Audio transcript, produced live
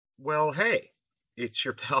Well, hey, it's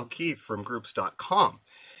your pal Keith from groups.com,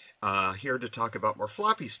 here to talk about more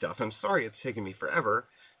floppy stuff. I'm sorry it's taken me forever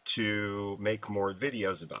to make more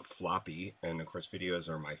videos about floppy, and of course videos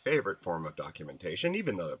are my favorite form of documentation,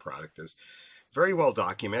 even though the product is very well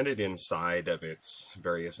documented inside of its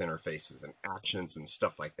various interfaces and actions and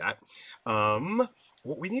stuff like that.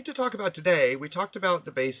 What we need to talk about today, we talked about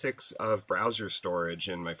the basics of browser storage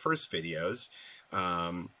in my first videos,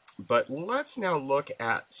 but let's now look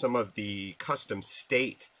at some of the custom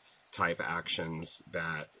state type actions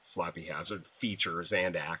that Floppy has, or features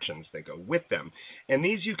and actions that go with them. And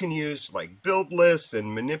these you can use to like build lists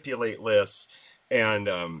and manipulate lists, and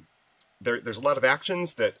there's a lot of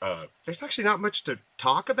actions that there's actually not much to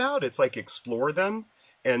talk about. It's like explore them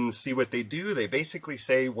and see what they do. They basically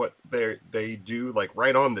say what they do like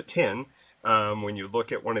right on the tin. When you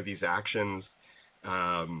look at one of these actions,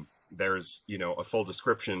 there's a full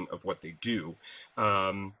description of what they do.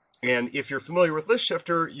 And if you're familiar with List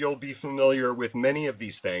Shifter, you'll be familiar with many of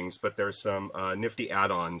these things, but there's some nifty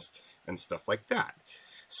add-ons and stuff like that.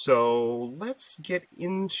 So let's get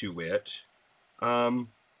into it.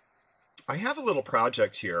 I have a little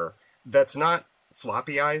project here that's not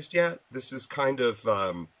floppyized yet. This is kind of,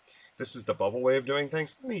 this is the bubble way of doing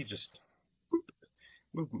things. Let me just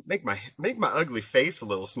make my ugly face a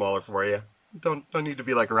little smaller for you. Don't need to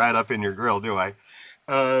be like right up in your grill, do I?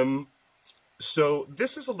 So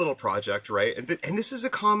this is a little project, right? And this is a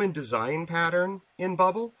common design pattern in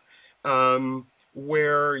Bubble,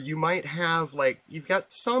 where you might have like, you've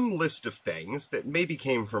got some list of things that maybe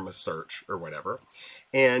came from a search or whatever,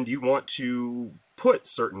 and you want to put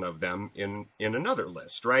certain of them in another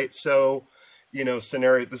list, right? So,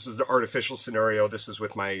 scenario, this is the artificial scenario. This is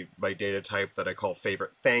with my data type that I call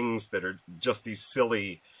favorite things, that are just these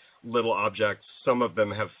silly little objects. Some of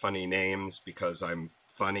them have funny names because I'm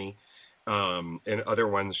funny. And other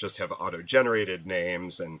ones just have auto-generated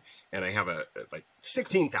names, and I have like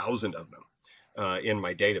 16,000 of them in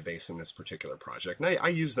my database in this particular project. And I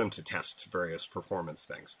use them to test various performance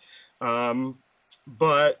things.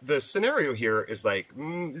 But the scenario here is like,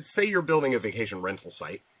 say you're building a vacation rental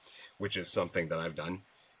site, which is something that I've done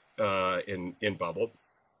in Bubble.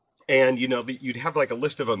 And you'd have like a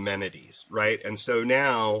list of amenities, right? And so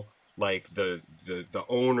now like the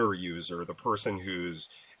owner user, the person who's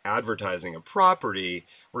advertising a property,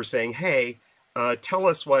 we're saying, hey, tell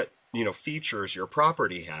us what features your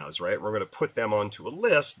property has, right? We're going to put them onto a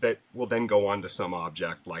list that will then go on to some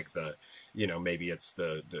object like the maybe it's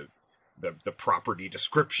the property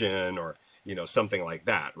description, or something like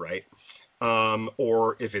that, right?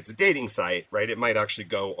 Or if it's a dating site, right, it might actually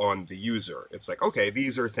go on the user. It's like, okay,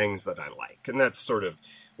 these are things that I like, and that's sort of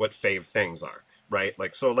what fave things are, right?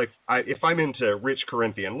 Like, so like if I'm into rich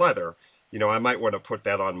Corinthian leather, I might want to put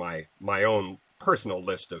that on my own personal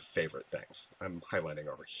list of favorite things. I'm highlighting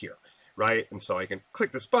over here, right? And so I can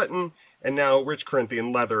click this button, and now rich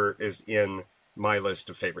Corinthian leather is in my list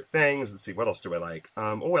of favorite things. Let's see, what else do I like?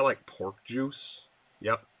 Oh, I like pork juice.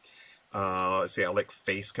 Yep. Let's see, I like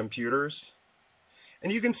face computers.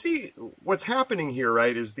 And you can see what's happening here,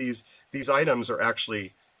 right, is these items are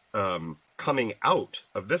actually coming out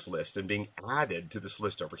of this list and being added to this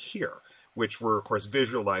list over here, which we're, of course,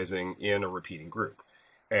 visualizing in a repeating group.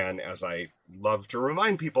 And as I love to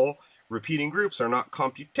remind people, repeating groups are not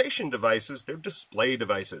computation devices, they're display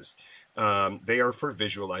devices. They are for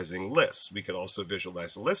visualizing lists. We could also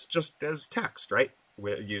visualize a list just as text, right?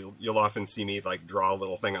 You'll often see me like draw a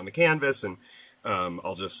little thing on the canvas, and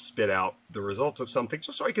I'll just spit out the results of something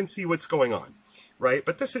just so I can see what's going on, right?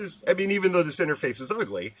 But this is, I mean, even though this interface is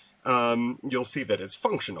ugly, you'll see that it's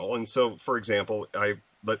functional. And so, for example,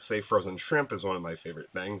 let's say frozen shrimp is one of my favorite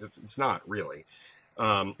things. It's not really.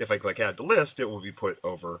 If I click add to list, it will be put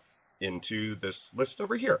over into this list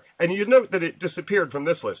over here. And you note that it disappeared from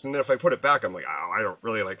this list. And then if I put it back, I'm like, oh, I don't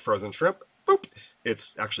really like frozen shrimp. Boop.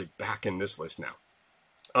 It's actually back in this list now.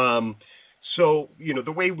 So,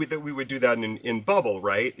 the way that we would do that in Bubble,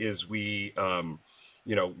 right, is we,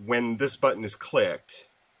 when this button is clicked,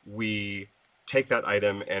 we take that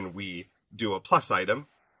item and we do a plus item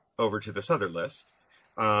over to this other list.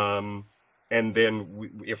 And then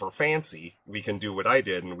if we're fancy, we can do what I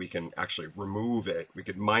did, and we can actually remove it. We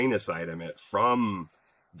could minus item it from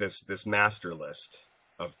this master list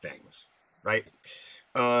of things, right?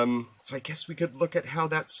 So I guess we could look at how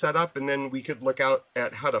that's set up, and then we could look out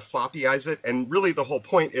at how to floppyize it. And really the whole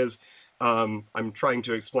point is I'm trying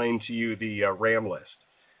to explain to you the RAM list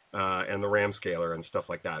and the RAM scaler and stuff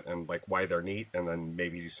like that, and like why they're neat, and then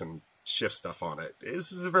maybe some shift stuff on it.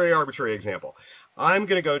 This is a very arbitrary example. I'm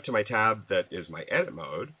going to go to my tab that is my edit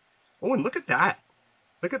mode. Oh, and look at that.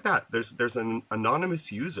 Look at that. There's an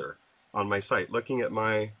anonymous user on my site looking at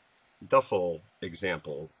my Duffel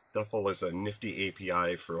example. Duffel is a nifty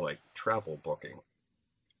API for like travel booking.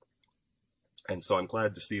 And so I'm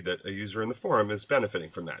glad to see that a user in the forum is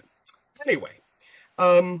benefiting from that. Anyway,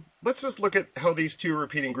 let's just look at how these two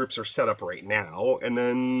repeating groups are set up right now. And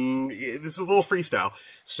then this is a little freestyle.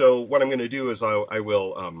 So what I'm going to do is I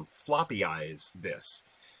will floppyize this.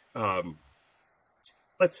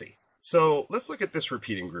 Let's see. So let's look at this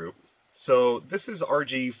repeating group. So this is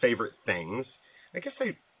RG favorite things. I guess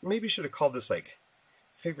I maybe should have called this like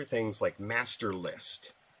favorite things like master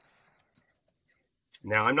list.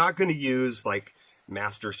 Now I'm not going to use like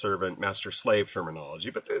master servant, master slave terminology,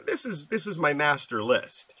 but this is my master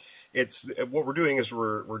list. It's what we're doing is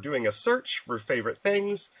we're doing a search for favorite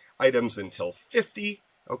things, items until 50.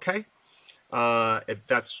 Okay,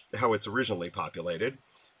 that's how it's originally populated.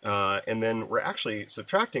 And then we're actually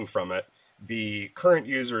subtracting from it the current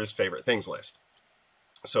user's favorite things list.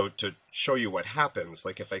 So to show you what happens,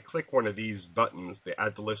 like if I click one of these buttons, the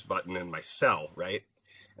add to list button in my cell, right?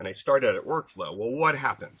 And I start edit workflow, well, what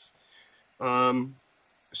happens?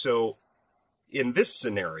 So in this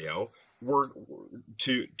scenario, we're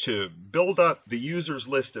to build up the user's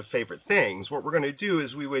list of favorite things, what we're going to do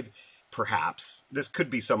is we would perhaps, this could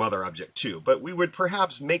be some other object too, but we would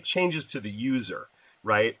perhaps make changes to the user.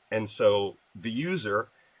 Right? And so the user,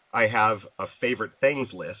 I have a favorite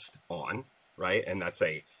things list on, right? And that's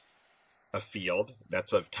a field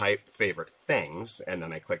that's of type favorite things. And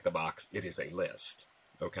then I click the box, it is a list.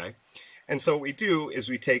 Okay. And so what we do is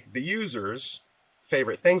we take the user's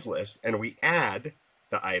favorite things list and we add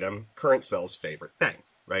the item current cell's favorite thing,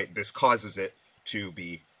 right? This causes it to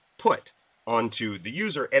be put onto the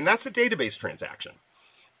user. And that's a database transaction.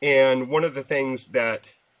 And one of the things that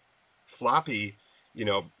Floppy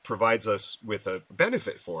provides us with a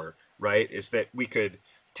benefit for, right, is that we could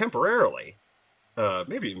temporarily,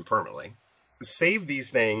 maybe even permanently, save these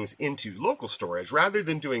things into local storage rather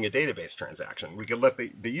than doing a database transaction. We could let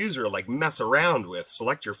the user like mess around with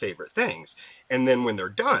select your favorite things. And then when they're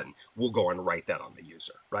done, we'll go and write that on the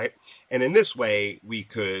user, right? And in this way, we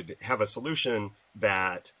could have a solution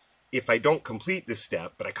that if I don't complete this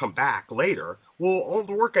step, but I come back later, well, all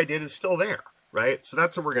the work I did is still there, right? So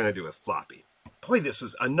that's what we're going to do with Floppy. Boy, this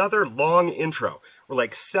is another long intro. We're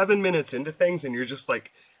like 7 minutes into things and you're just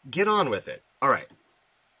like, get on with it. All right.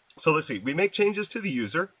 So let's see. We make changes to the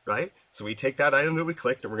user, right? So we take that item that we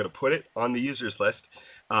clicked and we're going to put it on the users list.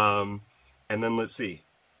 And then let's see.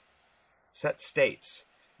 Set states.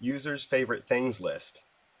 Users favorite things list.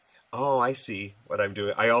 Oh, I see what I'm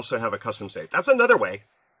doing. I also have a custom state. That's another way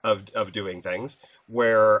of doing things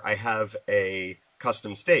where I have a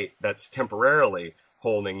custom state that's temporarily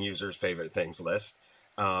holding users favorite things list.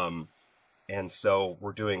 And so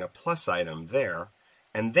we're doing a plus item there.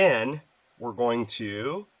 And then we're going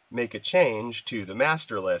to make a change to the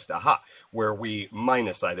master list, where we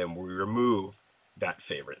minus item, we remove that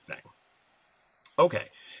favorite thing. Okay,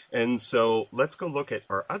 and so let's go look at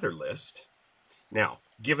our other list. Now,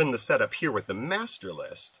 given the setup here with the master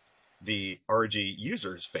list, the RG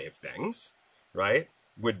users fave things, right,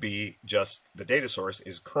 would be just the data source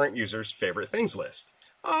is current user's favorite things list.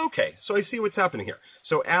 Okay, so I see what's happening here.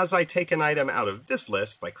 So as I take an item out of this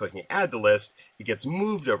list by clicking add to list, it gets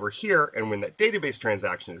moved over here, and when that database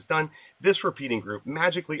transaction is done, this repeating group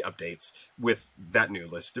magically updates with that new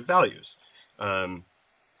list of values.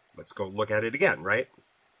 Let's go look at it again, right?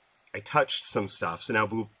 I touched some stuff, so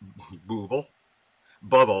now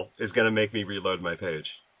Bubble is going to make me reload my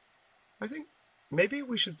page. I think maybe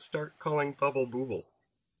we should start calling Bubble Booble.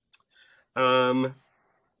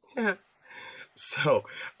 Yeah. So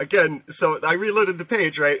again, so I reloaded the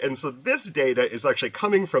page, right? And so this data is actually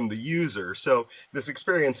coming from the user. So this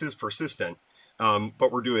experience is persistent,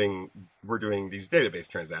 but we're doing these database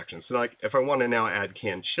transactions. So like if I want to now add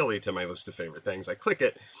canned chili to my list of favorite things, I click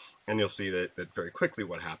it, and you'll see that very quickly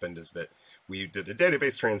what happened is that we did a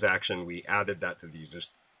database transaction, we added that to the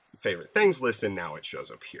user's favorite things list, and now it shows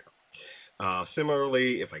up here.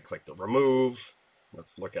 Similarly, if I click the remove,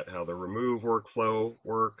 let's look at how the remove workflow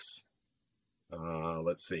works.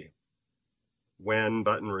 Let's see. When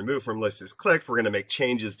button remove from list is clicked, we're going to make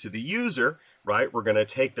changes to the user, right? We're going to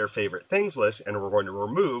take their favorite things list and we're going to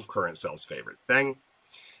remove current cell's favorite thing.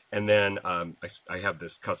 And then I have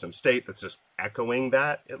this custom state that's just echoing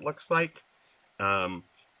that, it looks like. And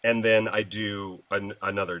then I do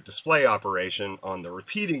another display operation on the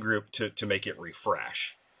repeating group to make it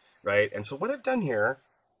refresh, right? And so what I've done here,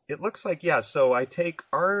 it looks like, yeah, so I take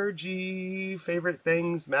RG favorite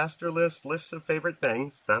things, master list, lists of favorite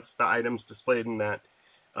things. That's the items displayed in that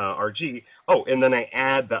RG. Oh, and then I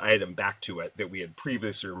add the item back to it that we had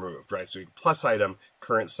previously removed, right? So plus item,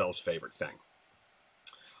 current cell's favorite thing.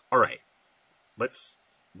 All right, let's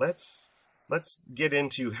get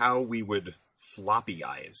into how we would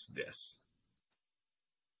floppyize this.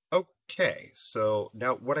 Okay, so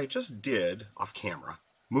now what I just did off camera,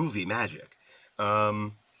 movie magic,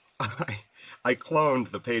 I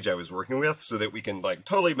cloned the page I was working with so that we can like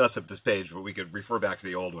totally mess up this page, but we could refer back to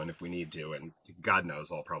the old one if we need to, and God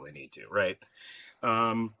knows I'll probably need to, right?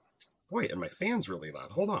 Boy, and my fan's really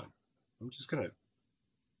loud. Hold on. I'm just gonna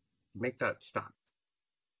make that stop.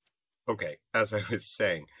 Okay, as I was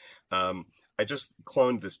saying, I just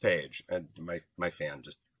cloned this page, and my fan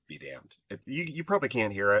just be damned. You probably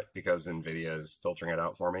can't hear it because NVIDIA is filtering it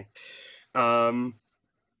out for me.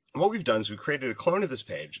 What we've done is we created a clone of this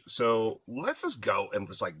page. So let's just go and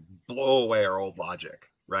just like blow away our old logic,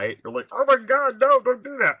 right? You're like, oh my God, no, don't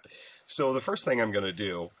do that. So the first thing I'm going to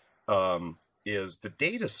do is the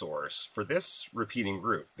data source for this repeating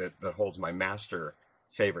group that holds my master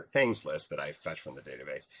favorite things list that I fetch from the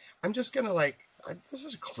database. I'm just going to this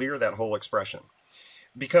is clear that whole expression.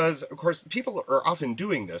 Because, of course, people are often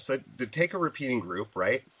doing this. They take a repeating group,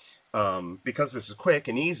 right? Because this is quick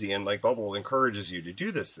and easy, and like Bubble encourages you to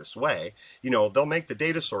do this way, they'll make the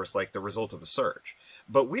data source like the result of a search.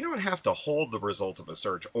 But we don't have to hold the result of a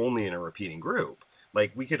search only in a repeating group.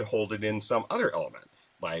 Like, we could hold it in some other element,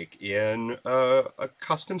 like in a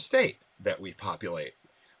custom state that we populate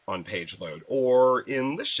on page load, or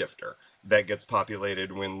in list shifter that gets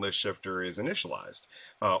populated when list shifter is initialized,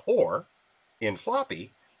 or in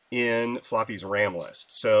Floppy, in Floppy's RAM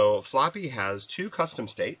list. So Floppy has two custom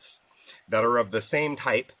states that are of the same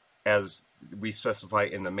type as we specify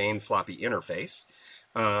in the main Floppy interface.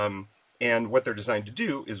 And what they're designed to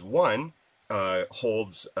do is one,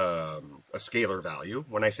 holds a scalar value.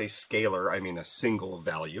 When I say scalar, I mean a single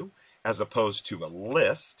value, as opposed to a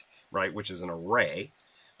list, right, which is an array,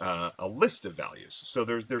 a list of values. So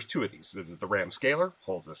there's two of these. This is the RAM scalar,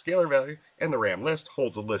 holds a scalar value, and the RAM list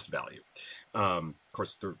holds a list value. Of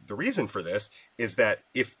course, the reason for this is that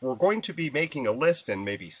if we're going to be making a list and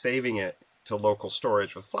maybe saving it to local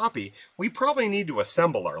storage with Floppy, we probably need to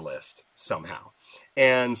assemble our list somehow.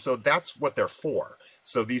 And so that's what they're for.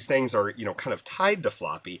 So these things are, kind of tied to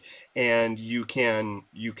Floppy, and you can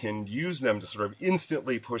use them to sort of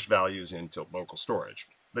instantly push values into local storage.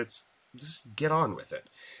 Let's just get on with it.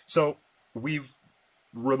 So we've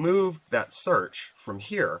removed that search from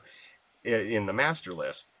here in the master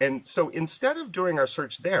list. And so instead of doing our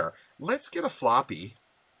search there, let's get a Floppy.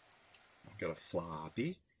 I'll get a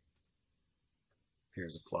Floppy.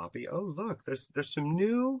 Here's a Floppy. Oh, look, there's some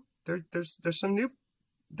new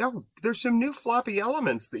some new Floppy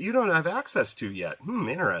elements that you don't have access to yet.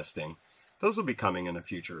 Interesting. Those will be coming in a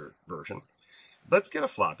future version. Let's get a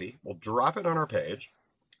Floppy. We'll drop it on our page,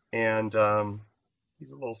 and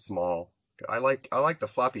he's a little small. I like the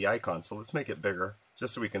Floppy icon, so let's make it bigger,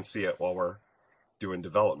 just so we can see it while we're doing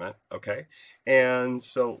development, okay? And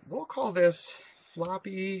so we'll call this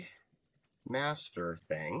Floppy Master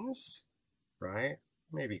Things, right?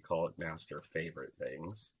 Maybe call it Master Favorite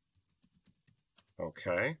Things,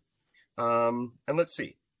 okay? And let's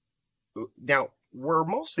see. Now, we're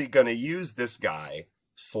mostly going to use this guy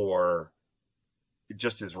for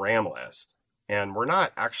just his RAM list, and we're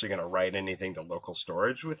not actually going to write anything to local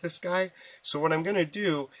storage with this guy. So what I'm going to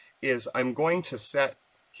do is I'm going to set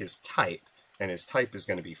his type, and his type is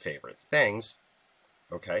going to be favorite things,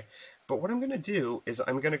 okay? But what I'm going to do is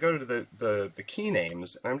I'm going to go to the key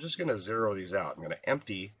names, and I'm just going to zero these out. I'm going to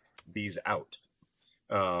empty these out,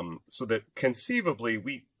 so that conceivably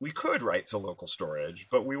we could write to local storage,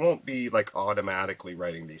 but we won't be like automatically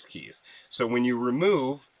writing these keys. So when you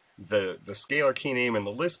remove the scalar key name and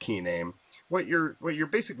the list key name, what you're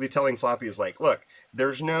basically telling Floppy is like, look,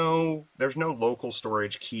 there's no local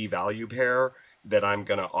storage key value pair that I'm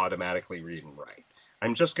going to automatically read and write.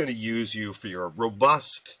 I'm just going to use you for your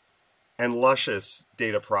robust and luscious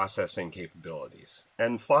data processing capabilities.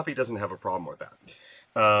 And Floppy doesn't have a problem with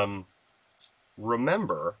that.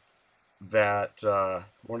 Remember that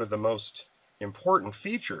one of the most important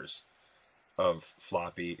features of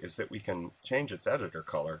Floppy is that we can change its editor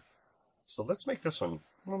color. So let's make this one,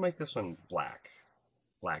 we'll make this one black,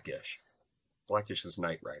 blackish. Blackish is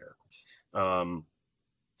Knight Rider.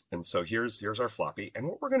 And so here's our Floppy. And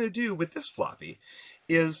what we're going to do with this Floppy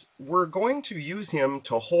is we're going to use him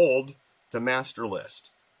to hold the master list,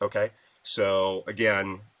 okay? So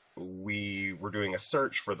again, we were doing a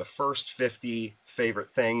search for the first 50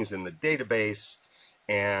 favorite things in the database,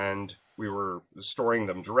 and we were storing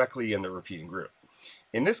them directly in the repeating group.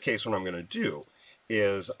 In this case, what I'm going to do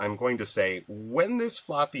is I'm going to say, when this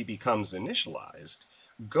floppy becomes initialized,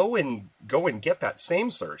 go and get that same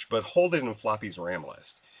search, but hold it in Floppy's RAM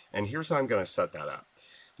list. And here's how I'm going to set that up.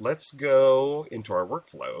 Let's go into our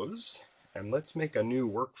workflows, and let's make a new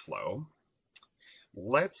workflow.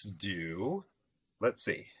 Let's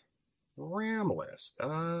see, RAM list.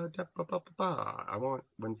 I want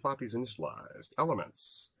when Floppy's initialized.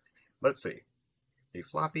 Elements. Let's see. A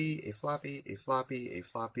floppy, a floppy, a floppy, a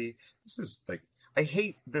floppy. This is like, I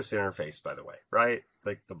hate this interface, by the way, right?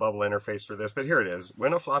 Like the bubble interface for this, but here it is.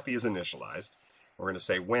 When a floppy is initialized, we're going to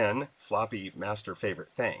say when floppy master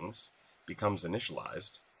favorite things becomes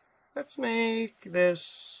initialized. Let's make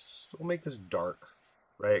this, we'll make this dark,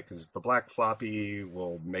 right? Because the black floppy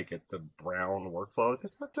will make it the brown workflow.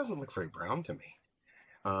 That doesn't look very brown to me.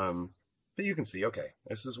 But you can see, okay,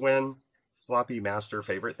 this is when floppy master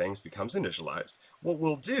favorite things becomes initialized. What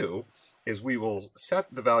we'll do is we will set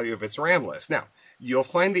the value of its RAM list. Now, you'll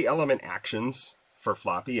find the element actions for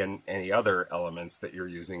floppy and any other elements that you're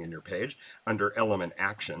using in your page under element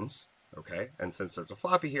actions, okay? And since there's a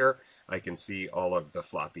floppy here, I can see all of the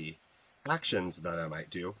floppy actions that I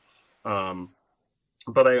might do.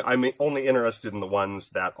 But I'm only interested in the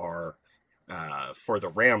ones that are for the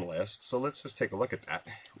RAM list. So let's just take a look at that.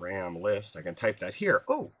 RAM list, I can type that here.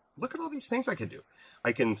 Oh, look at all these things I can do.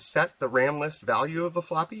 I can set the RAM list value of a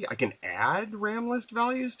floppy. I can add RAM list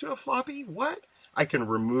values to a floppy. What? I can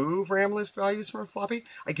remove RAM list values from a floppy.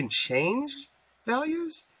 I can change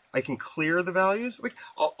values. I can clear the values. Like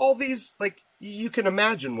all these, like you can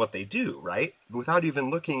imagine what they do, right? Without even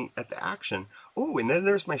looking at the action. Oh, and then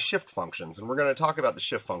there's my shift functions. And we're going to talk about the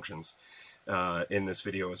shift functions in this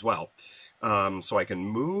video as well. So I can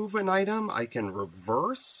move an item. I can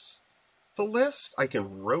reverse the list, I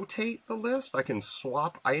can rotate the list, I can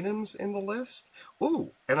swap items in the list.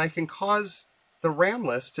 Ooh, and I can cause the RAM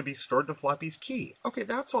list to be stored to Floppy's key. Okay,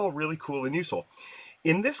 that's all really cool and useful.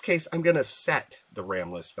 In this case, I'm going to set the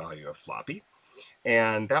RAM list value of floppy,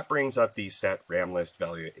 and that brings up the set RAM list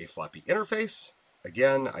value a floppy interface.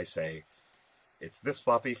 Again, I say it's this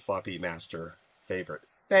floppy, floppy master favorite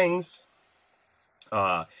things.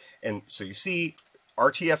 And so you see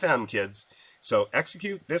RTFM, kids. So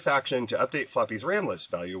execute this action to update Floppy's RAM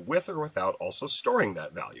list value with or without also storing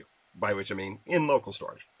that value, by which I mean in local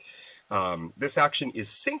storage. This action is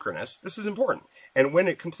synchronous. This is important. And when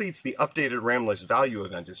it completes, the updated RAM list value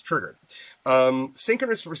event is triggered.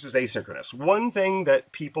 Synchronous versus asynchronous. One thing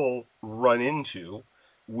that people run into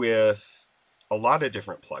with a lot of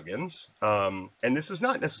different plugins, and this is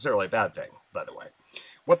not necessarily a bad thing, by the way.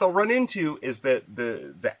 What they'll run into is that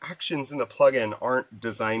the actions in the plugin aren't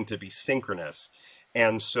designed to be synchronous.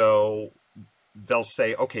 And so they'll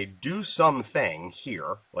say, okay, do something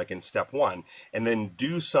here, like in step 1, and then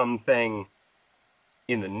do something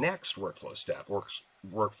in the next workflow step,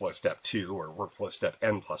 workflow step 2 or workflow step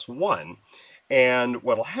n+1. And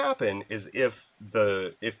what'll happen is if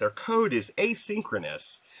their code is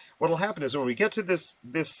asynchronous, what'll happen is when we get to this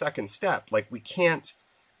second step, like we can't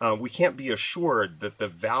be assured that the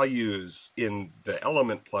values in the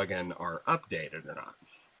element plugin are updated or not.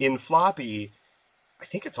 In Floppy, I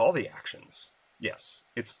think it's all the actions. Yes,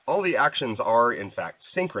 it's all the actions are in fact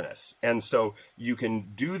synchronous. And so you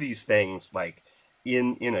can do these things like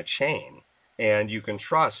in a chain, and you can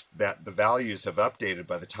trust that the values have updated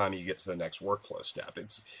by the time you get to the next workflow step.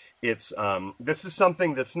 This is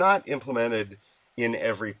something that's not implemented in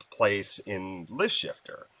every place in List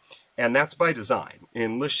Shifter. And that's by design.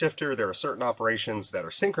 In List Shifter, there are certain operations that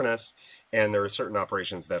are synchronous, and there are certain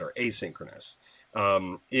operations that are asynchronous.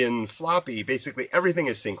 In Floppy, basically everything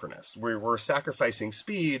is synchronous. We're sacrificing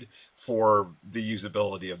speed for the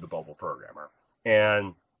usability of the bubble programmer.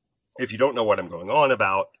 And if you don't know what I'm going on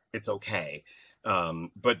about, it's okay.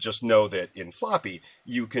 But just know that in Floppy,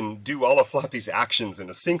 you can do all of Floppy's actions in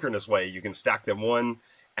a synchronous way. You can stack them one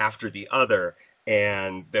after the other,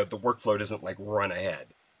 and the workflow doesn't like run ahead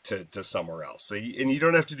to somewhere else. So and you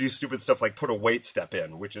don't have to do stupid stuff like put a wait step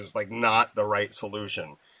in, which is like not the right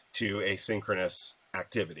solution to asynchronous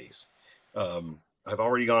activities. I've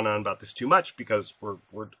already gone on about this too much because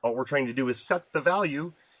all we're trying to do is set the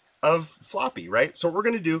value of Floppy, right? So what we're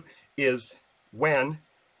going to do is when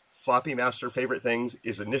Floppy master favorite things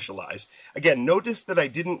is initialized. Again, notice that I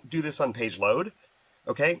didn't do this on page load.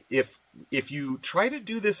 Okay, if you try to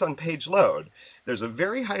do this on page load, there's a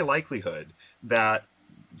very high likelihood that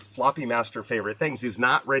Floppy master favorite things is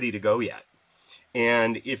not ready to go yet.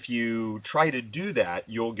 And if you try to do that,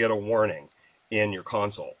 you'll get a warning in your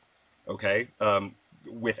console. Okay,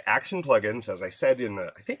 with action plugins, as I said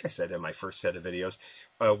I think I said in my first set of videos,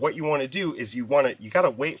 what you want to do is you got to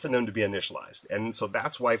wait for them to be initialized. And so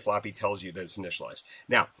that's why Floppy tells you that it's initialized.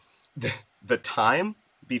 Now, the time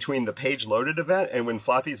between the page loaded event and when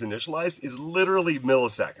Floppy is initialized is literally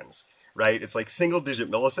milliseconds, right? It's like single-digit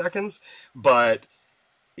milliseconds, but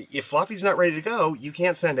if Floppy's not ready to go, you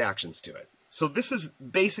can't send actions to it. So this is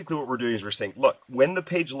basically what we're doing is we're saying, look, when the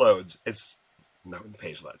page loads,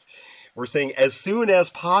 we're saying as soon as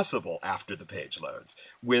possible after the page loads,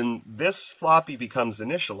 when this Floppy becomes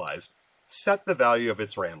initialized, set the value of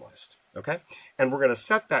its RAM list, okay? And we're going to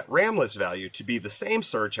set that RAM list value to be the same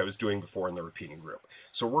search I was doing before in the repeating group.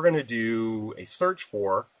 So we're going to do a search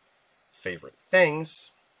for favorite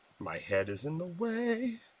things. My head is in the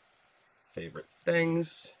way. Favorite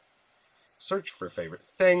things. Search for favorite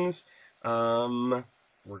things. We're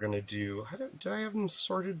going to do, did I have them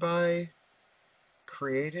sorted by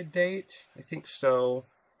created date? I think so.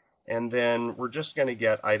 And then we're just going to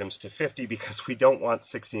get items to 50 because we don't want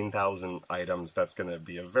 16,000 items. That's going to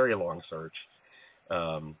be a very long search.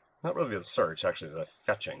 Not really the search, actually the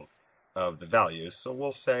fetching of the values. So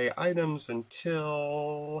we'll say items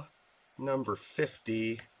until number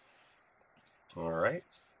 50. All right.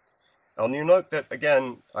 And you note that,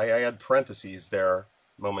 again, I add parentheses there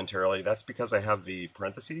momentarily. That's because I have the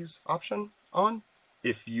parentheses option on.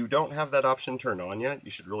 If you don't have that option turned on yet,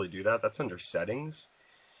 you should really do that. That's under settings,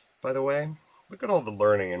 by the way. Look at all the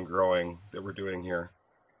learning and growing that we're doing here.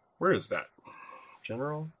 Where is that?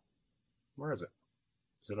 General? Where is it?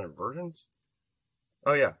 Is it under versions?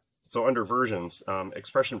 Oh, yeah. So under versions,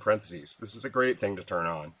 expression parentheses. This is a great thing to turn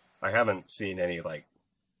on. I haven't seen any, like,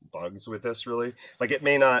 bugs with this, really. Like, it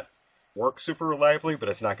may not work super reliably, but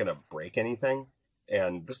it's not going to break anything.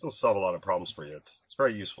 And this will solve a lot of problems for you. It's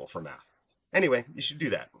very useful for math. Anyway, you should do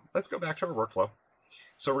that. Let's go back to our workflow.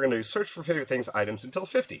 So we're going to search for favorite things items until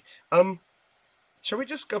 50. Shall we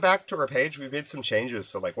just go back to our page? We made some changes.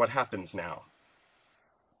 So, like, what happens now?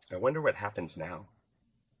 I wonder what happens now.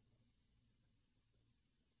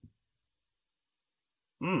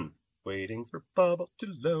 Waiting for Bubble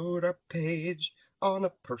to load our page on a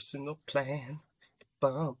personal plan.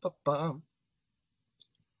 Bum, bum, bum.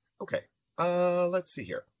 Okay, let's see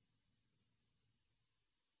here.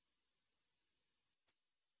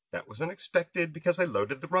 That was unexpected because I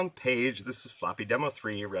loaded the wrong page. This is Floppy Demo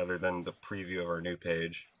 3 rather than the preview of our new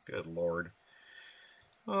page. Good Lord.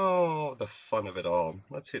 Oh, the fun of it all.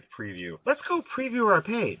 Let's hit preview. Let's go preview our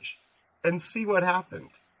page and see what happened.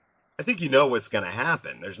 I think you know what's going to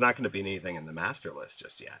happen. There's not going to be anything in the master list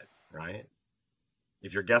just yet, right?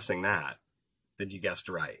 If you're guessing that, then you guessed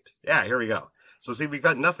right. Yeah, here we go. So see, we've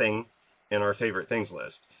got nothing in our favorite things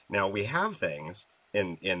list. Now we have things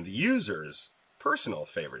in the user's personal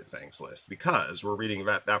favorite things list because we're reading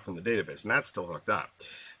about that from the database, and that's still hooked up.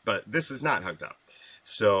 But this is not hooked up.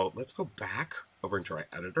 So let's go back over into our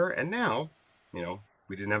editor, and now, you know,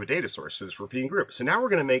 we didn't have a data source for this repeating group. So now we're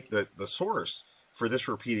going to make the source for this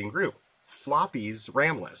repeating group Floppy's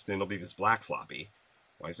RAM list, and it'll be this black Floppy.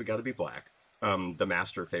 Why has it got to be black? The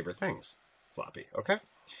master favorite things Floppy, okay?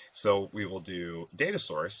 So we will do data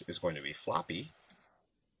source is going to be Floppy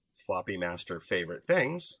master favorite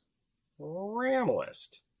things, RAM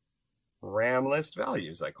list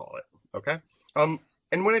values, I call it, okay?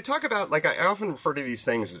 And when I talk about, like, I often refer to these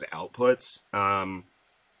things as outputs.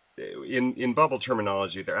 In Bubble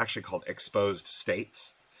terminology, they're actually called exposed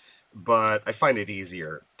states, but I find it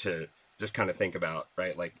easier to just kind of think about,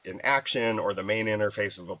 right? Like in action or the main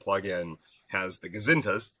interface of a plugin has the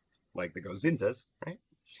gazintas, like the gozintas, right?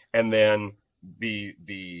 And then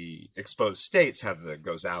the exposed states have the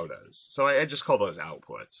goes outas. So I just call those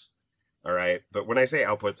outputs, all right? But when I say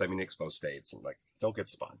outputs, I mean exposed states, and like, don't get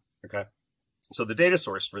spun, okay? So the data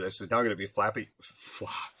source for this is now going to be Flappy.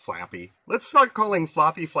 Let's start calling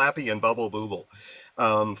Floppy, Flappy, and Bubble Booble.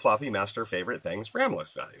 Floppy master favorite things, RAM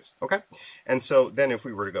list values, okay? And so then if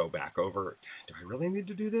we were to go back over, do I really need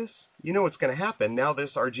to do this? You know what's going to happen. Now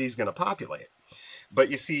this RG is going to populate. But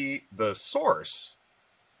you see, the source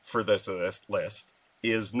for this list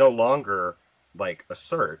is no longer like a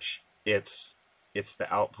search. It's the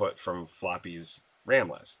output from Floppy's RAM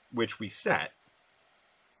list, which we set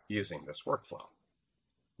using this workflow.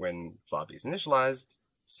 When Floppy's initialized,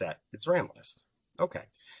 set its RAM list. Okay,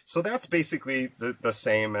 so that's basically the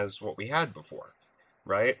same as what we had before,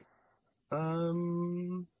 right? I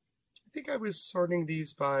think I was sorting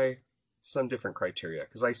these by some different criteria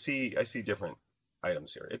because I see different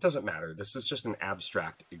items here. It doesn't matter. This is just an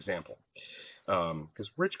abstract example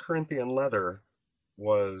because rich Corinthian leather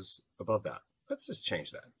was above that. Let's just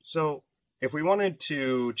change that. So if we wanted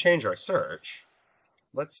to change our search,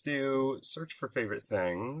 let's do search for favorite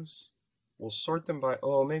things. We'll sort them by,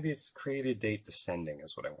 oh, maybe it's created date descending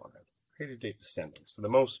is what I wanted. Created date descending. So the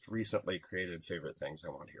most recently created favorite things I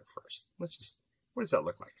want here first. Let's just, what does that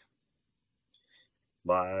look like?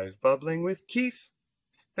 Live bubbling with Keith.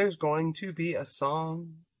 There's going to be a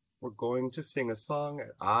song. We're going to sing a song.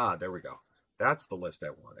 Ah, there we go. That's the list I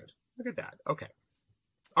wanted. Look at that. Okay.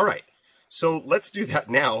 All right. So let's do that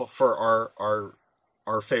now for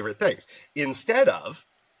our favorite things. Instead of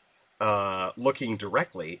looking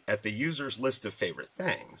directly at the user's list of favorite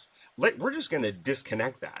things, we're just going to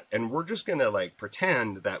disconnect that. And we're just going to like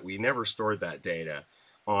pretend that we never stored that data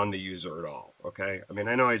on the user at all. Okay. I mean,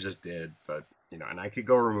 I know I just did, but you know, and I could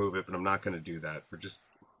go remove it, but I'm not going to do that. We're just,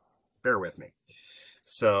 bear with me.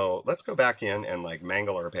 So let's go back in and like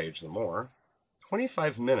mangle our page some more.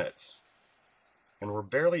 25 minutes. And we're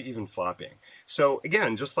barely even flopping. So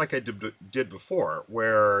again, just like I did before,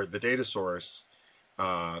 where the data source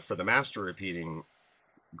for the master repeating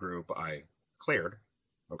group I cleared,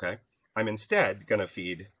 okay, I'm instead going to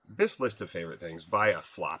feed this list of favorite things via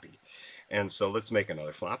Floppy. And so let's make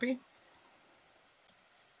another Floppy.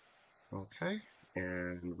 Okay,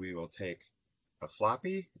 and we will take a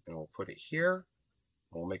Floppy and we'll put it here.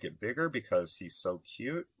 We'll make it bigger because he's so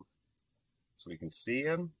cute, so we can see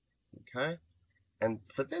him. Okay, and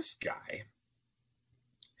for this guy,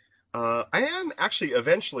 I am actually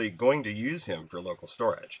eventually going to use him for local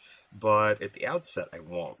storage, but at the outset I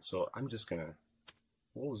won't. So I'm just gonna,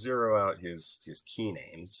 we'll zero out his key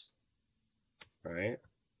names, right?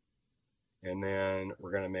 And then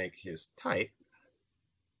we're gonna make his type.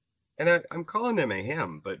 And I'm calling him a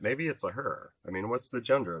him, but maybe it's a her. I mean, what's the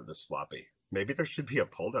gender of this Floppy? Maybe there should be a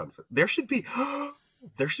pull down for, there should be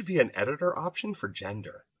an editor option for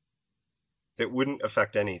gender that wouldn't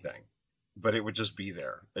affect anything, but it would just be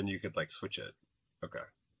there and you could like switch it. Okay.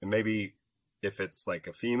 And maybe if it's like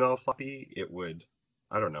a female Floppy, it would,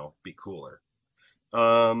 I don't know, be cooler.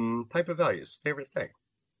 Type of values, favorite thing.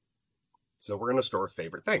 So we're going to store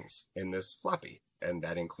favorite things in this Floppy. And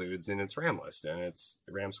that includes in its RAM list and its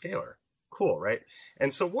RAM scalar. Cool, right?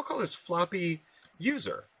 And so we'll call this Floppy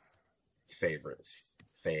user favorite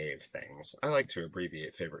fave things. I like to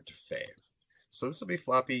abbreviate favorite to fave. So this will be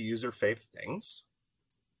Floppy user fave things.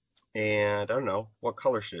 And I don't know, what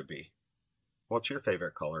color should it be? What's your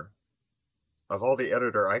favorite color? Of all the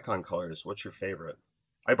editor icon colors, what's your favorite?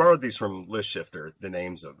 I borrowed these from List Shifter, the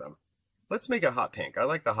names of them. Let's make it hot pink. I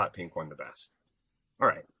like the hot pink one the best. All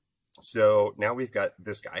right. So now we've got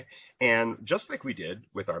this guy, and just like we did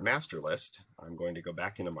with our master list, I'm going to go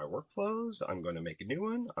back into my workflows. I'm going to make a new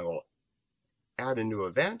one. I will add a new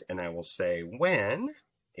event, and I will say when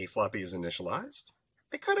a Floppy is initialized.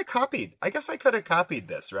 I could have copied. I guess I could have copied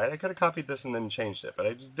this, right? I could have copied this and then changed it, but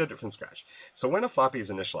I did it from scratch. So when a Floppy is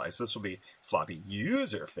initialized, this will be Floppy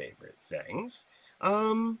user favorite things.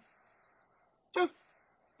 We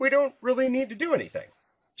don't really need to do anything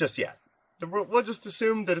just yet. We'll just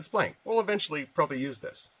assume that it's blank. We'll eventually probably use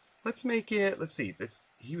this. Let's make it, let's see,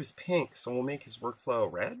 he was pink, so we'll make his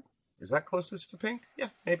workflow red. Is that closest to pink? Yeah,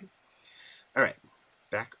 maybe. All right,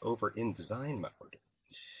 back over in design mode.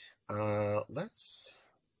 Let's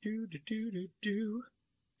We're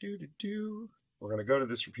going to go to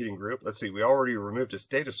this repeating group. Let's see, we already removed its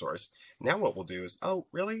data source. Now what we'll do is, oh,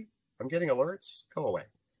 really? I'm getting alerts? Go away.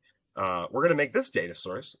 We're going to make this data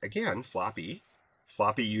source, again, Floppy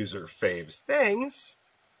user faves things,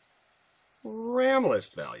 RAM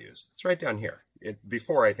list values. It's right down here.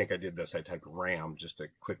 Before I think I did this, I typed RAM just to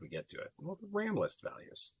quickly get to it. Well, the RAM list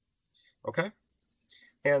values. Okay.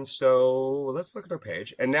 And so let's look at our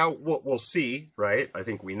page. And now what we'll see, right? I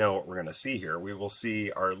think we know what we're going to see here. We will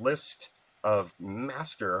see our list of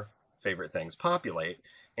master favorite things populate,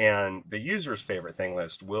 and the user's favorite thing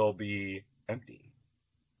list will be empty.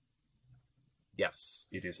 Yes,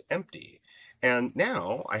 it is empty. And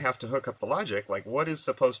now I have to hook up the logic, like what is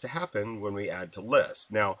supposed to happen when we add to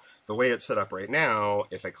list. Now, the way it's set up right now,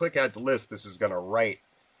 if I click add to list, this is going to write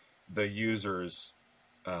the user's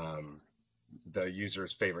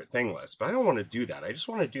favorite thing list. But I don't want to do that. I just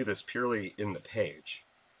want to do this purely in the page.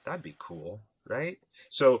 That'd be cool, right?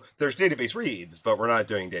 So there's database reads, but we're not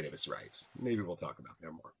doing database writes. Maybe we'll talk about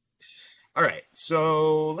that more. All right,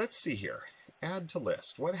 so let's see here. Add to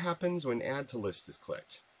list. What happens when add to list is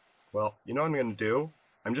clicked? Well, you know what I'm going to do?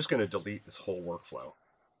 I'm just going to delete this whole workflow.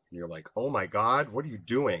 And you're like, oh my God, what are you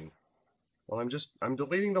doing? Well, I'm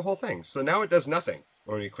deleting the whole thing. So now it does nothing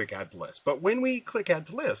when we click add to list. But when we click add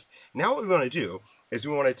to list, now what we want to do is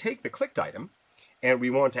we want to take the clicked item and we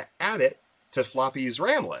want to add it to Floppy's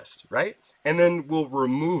RAM list, right? And then we'll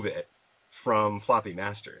remove it from Floppy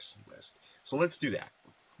master's list. So let's do that.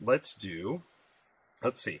 Let's do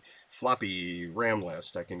let's see, floppy RAM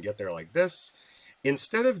list. I can get there like this.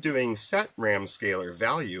 Instead of doing set RAM scalar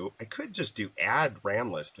value, I could just do add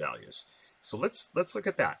RAM list values. So let's look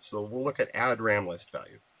at that. So we'll look at add RAM list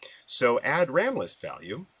value. So add RAM list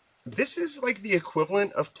value. This is like the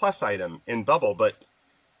equivalent of plus item in Bubble, but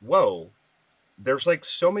whoa, there's like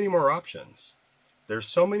so many more options. There's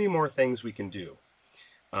so many more things we can do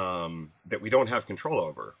that we don't have control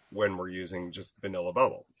over when we're using just vanilla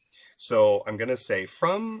Bubble. So I'm going to say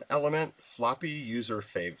from element floppy user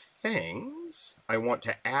fave things, I want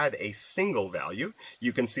to add a single value.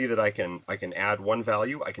 You can see that I can add one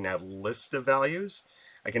value. I can add list of values.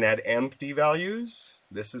 I can add empty values.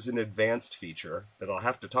 This is an advanced feature that I'll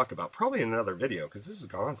have to talk about probably in another video because this has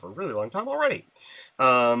gone on for a really long time already.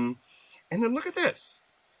 And then look at this.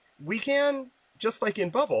 We can, just like in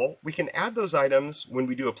Bubble, we can add those items when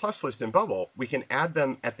we do a plus list in Bubble. We can add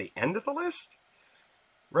them at the end of the list,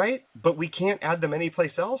 right? But we can't add them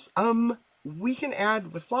anyplace else. We can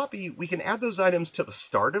add, with Floppy, we can add those items to the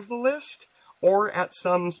start of the list or at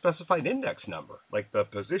some specified index number, like the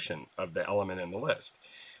position of the element in the list,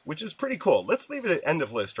 which is pretty cool. Let's leave it at end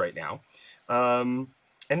of list right now. And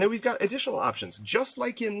then we've got additional options. Just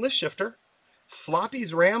like in List Shifter,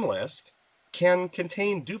 Floppy's RAM list can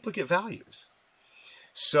contain duplicate values.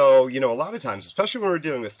 So, you know, a lot of times, especially when we're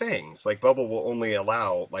dealing with things, like Bubble will only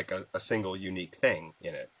allow like a single unique thing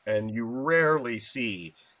in it. And you rarely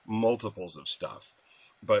see multiples of stuff.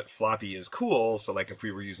 But Floppy is cool, so like if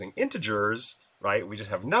we were using integers, right, we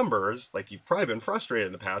just have numbers, like you've probably been frustrated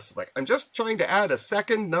in the past. It's like, I'm just trying to add a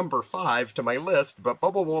second number 5 to my list, but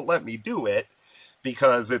Bubble won't let me do it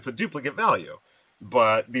because it's a duplicate value.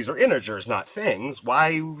 But these are integers, not things.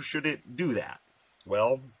 Why should it do that?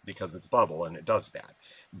 Well, because it's Bubble and it does that.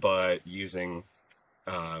 But using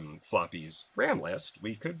Floppy's RAM list,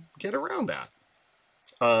 we could get around that.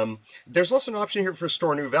 There's also an option here for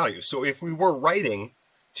store new values. So if we were writing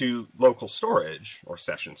to local storage or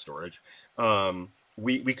session storage,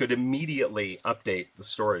 we could immediately update the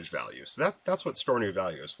storage value. So that's what store new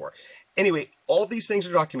value is for. Anyway, all these things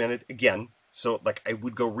are documented again. So like I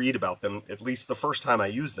would go read about them at least the first time I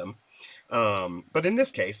use them. But in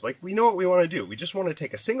this case, like we know what we want to do. We just want to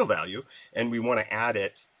take a single value and we want to add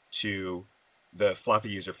it to the floppy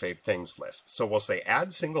user fave things list. So we'll say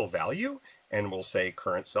add single value and we'll say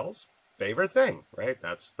current cell's favorite thing, right?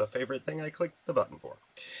 That's the favorite thing I clicked the button for.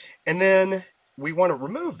 And then we want to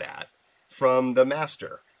remove that from the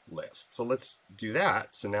master list. So let's do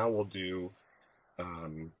that. So now we'll do,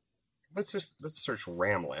 let's search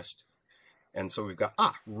RAM list. And so we've got,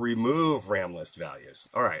 remove RAM list values.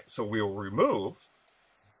 All right, so we will remove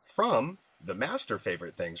from the master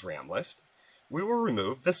favorite things RAM list, we will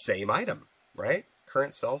remove the same item, right?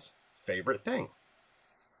 Current cell's favorite thing.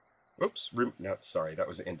 Oops, no, sorry, that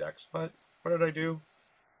was the index, but what did I do?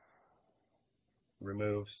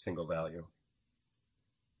 Remove single value.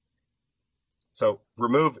 So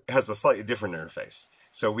remove has a slightly different interface.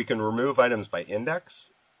 So we can remove items by index.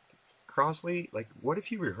 Crosley, like, what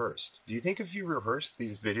if you rehearsed? Do you think if you rehearsed,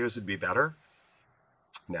 these videos would be better?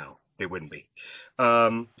 No, they wouldn't be.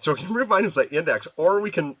 So we can remove items by index, or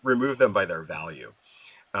we can remove them by their value.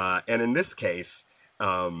 And in this case,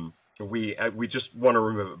 we just want to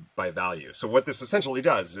remove it by value. So what this essentially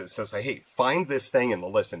does is it says, hey, find this thing in the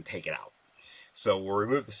list and take it out. So we'll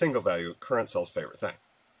remove the single value, current cell's favorite thing.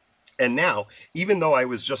 And now, even though I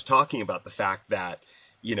was just talking about the fact that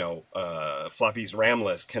you know, Floppy's RAM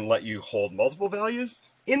list can let you hold multiple values.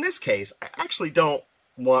 In this case, I actually don't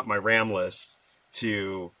want my RAM list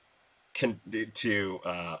to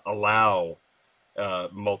allow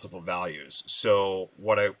multiple values. So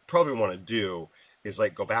what I probably want to do is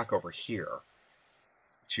like go back over here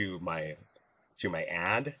to my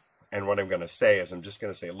add. And what I'm going to say is I'm just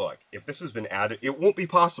going to say, look, if this has been added, it won't be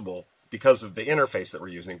possible because of the interface that we're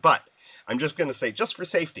using. But I'm just going to say, just for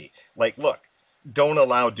safety, like, look, don't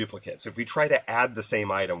allow duplicates. If we try to add the same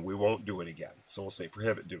item, we won't do it again. So we'll say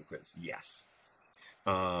prohibit duplicates. Yes.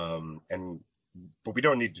 But we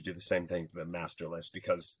don't need to do the same thing to the master list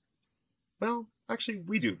because, well, actually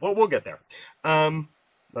we do. Well, we'll get there.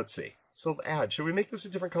 Let's see. So add, should we make this a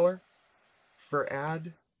different color for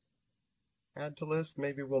add? Add to list.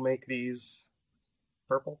 Maybe we'll make these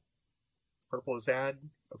purple. Purple is add.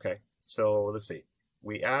 Okay. So let's see.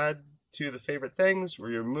 We add to the favorite things.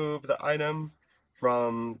 We remove the item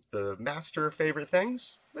from the master favorite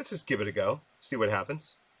things. Let's just give it a go. See what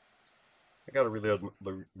happens. I gotta reload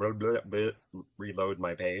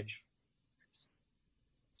my page.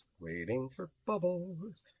 Waiting for Bubble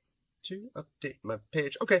to update my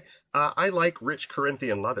page. Okay, I like rich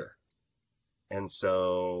Corinthian leather. And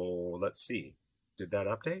so, let's see. Did that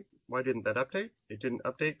update? Why didn't that update? It didn't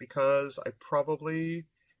update because I probably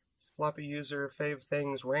floppy user fave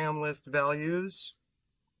things RAM list values.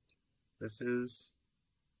 This is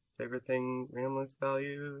favorite thing RAM list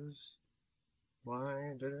values.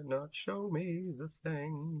 Why did it not show me the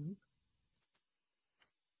thing?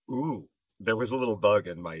 Ooh, there was a little bug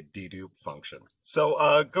in my dedupe function.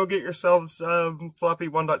 So go get yourselves floppy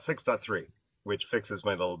 1.6.3, which fixes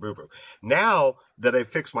my little boo-boo. Now that I've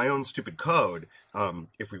fixed my own stupid code,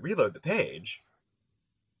 if we reload the page,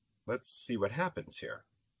 let's see what happens here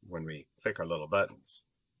when we click our little buttons.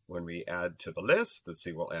 When we add to the list, let's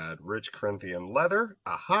see, we'll add rich Corinthian leather.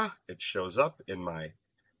 Aha, it shows up in my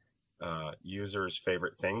users'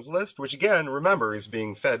 favorite things list, which again, remember, is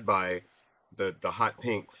being fed by the hot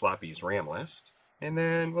pink Floppy's RAM list. And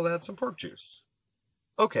then we'll add some pork juice.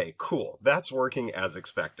 Okay, cool. That's working as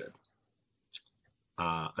expected.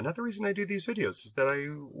 Another reason I do these videos is that I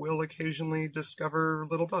will occasionally discover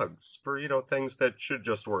little bugs for, things that should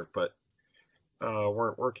just work, but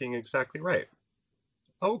weren't working exactly right.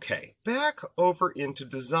 Okay, back over into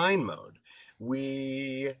design mode.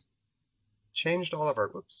 We changed all of our,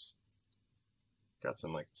 whoops, got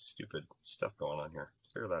some like stupid stuff going on here.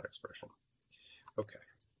 Clear that expression. Okay.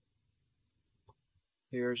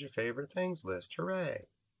 Here's your favorite things list. Hooray.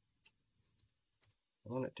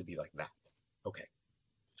 I want it to be like that. Okay.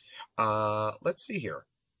 Let's see here.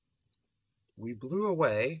 We blew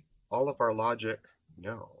away all of our logic.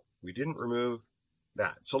 No, we didn't remove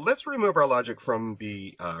that. So let's remove our logic from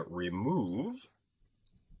the remove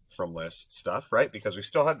from list stuff, right? Because we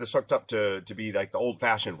still had this hooked up to be like the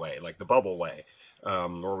old-fashioned way, like the bubble way, where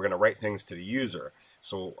we're going to write things to the user.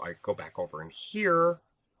 So I go back over in here,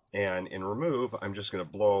 and in remove, I'm just going to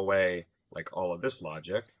blow away like all of this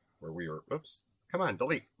logic where we were, oops, come on,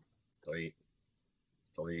 delete, delete,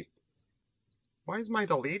 delete. Why is my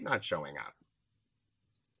delete not showing up?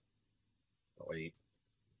 Delete.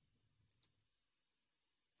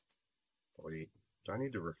 Delete. Do I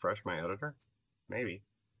need to refresh my editor? Maybe.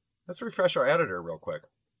 Let's refresh our editor real quick.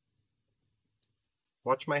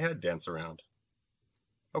 Watch my head dance around.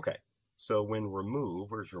 Okay, so when remove,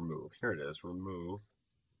 where's remove? Here it is, remove.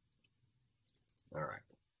 All right,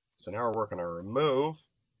 so now we're working on remove.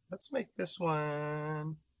 Let's make this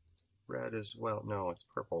one red as well. No, it's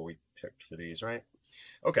purple we picked for these, right?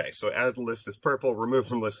 Okay, so add list is purple, remove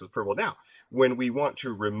from list is purple. Now, when we want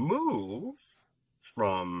to remove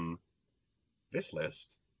from this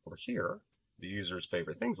list over here, the user's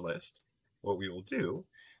favorite things list, what we will do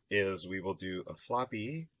is we will do a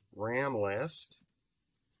floppy RAM list.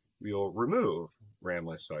 We will remove RAM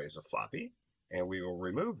list values of floppy, and we will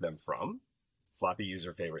remove them from floppy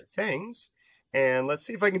user favorite things. And let's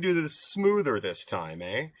see if I can do this smoother this time,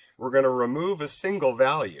 eh? We're going to remove a single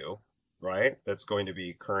value, right? That's going to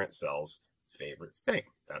be current cell's favorite thing.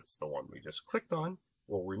 That's the one we just clicked on.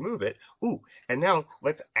 We'll remove it. Ooh, and now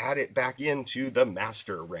let's add it back into the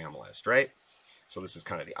master RAM list, right? So this is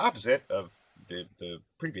kind of the opposite of the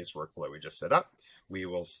previous workflow we just set up. We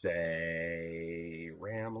will say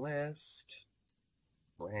RAM list.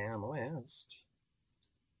 We'll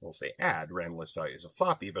say add RAM list values of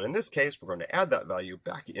floppy, but in this case, we're going to add that value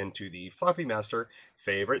back into the floppy master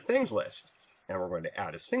favorite things list. And we're going to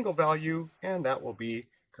add a single value, and that will be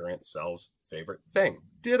current cell's favorite thing.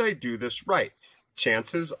 Did I do this right?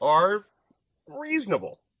 Chances are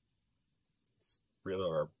reasonable. Let's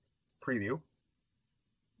reload our preview.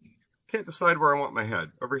 Can't decide where I want my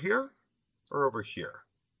head. Over here or over here?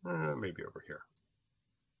 Maybe over here.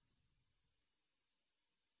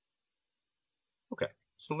 Okay,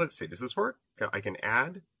 so let's see. Does this work? I can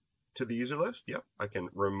add to the user list. Yep. I can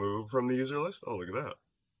remove from the user list. Oh, look at that.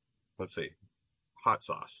 Let's see. Hot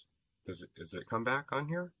sauce. Does it come back on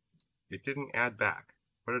here? It didn't add back.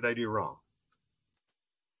 What did I do wrong?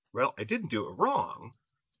 Well, I didn't do it wrong,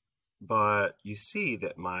 but you see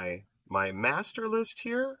that my master list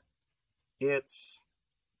here, it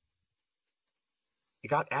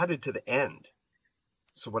got added to the end.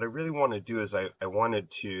 So what I really want to do is I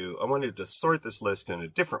wanted to sort this list in a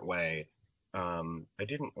different way. I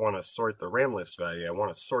didn't want to sort the RAM list value. I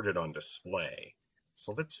want to sort it on display.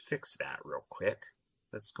 So let's fix that real quick.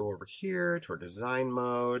 Let's go over here to our design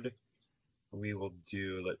mode. We will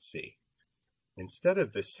do, let's see. Instead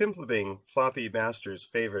of the simply being floppy master's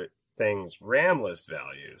favorite things RAM list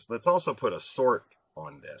values, let's also put a sort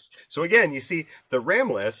on this. So again, you see the RAM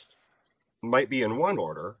list might be in one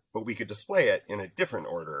order, but we could display it in a different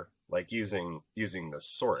order, like using the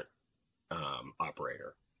sort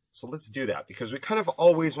operator. So let's do that, because we kind of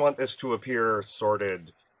always want this to appear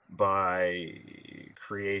sorted by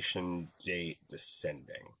creation date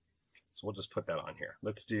descending. So we'll just put that on here.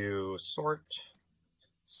 Let's do sort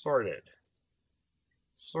Sorted.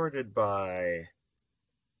 Sorted by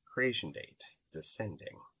creation date.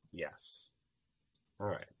 Descending. Yes. All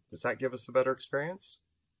right. Does that give us a better experience?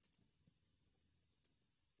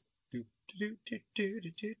 Aren't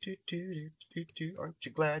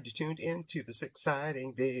you glad you tuned into this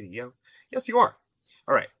exciting video? Yes, you are.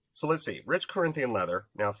 All right. So let's see. Rich Corinthian leather.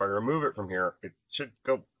 Now, if I remove it from here, it should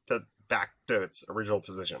go back to its original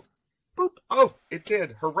position. Boop. Oh, it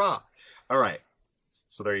did. Hurrah. All right.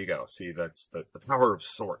 So there you go. See, that's the power of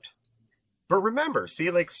sort. But remember,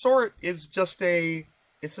 see, like sort is just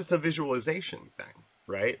it's just a visualization thing,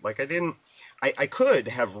 right? Like I could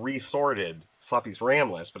have resorted Floppy's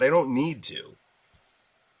RAM list, but I don't need to.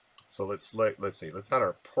 So let's see. Let's add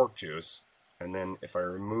our pork juice, and then if I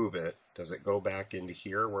remove it, does it go back into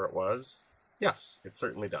here where it was? Yes, it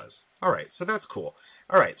certainly does. All right, so that's cool.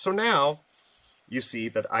 All right, so now you see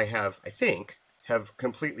that I think, have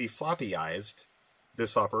completely floppyized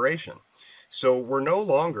this operation. So we're no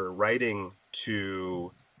longer writing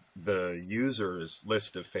to the user's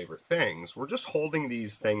list of favorite things. We're just holding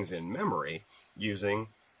these things in memory using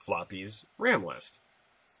Floppy's RAM list.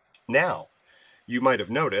 Now, you might have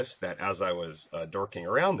noticed that as I was dorking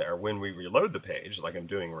around there, when we reload the page, like I'm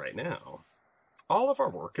doing right now, all of our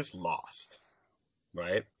work is lost,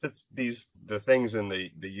 right? The things in the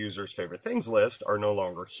user's favorite things list are no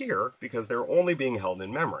longer here because they're only being held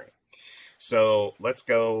in memory. So let's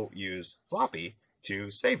go use Floppy to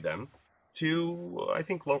save them to, I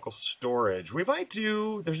think, local storage. We might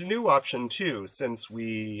do, there's a new option too, since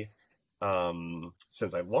I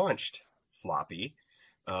launched Floppy,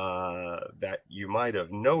 that you might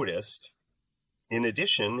have noticed, in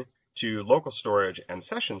addition to local storage and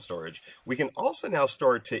session storage, we can also now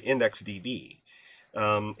store it to IndexedDB.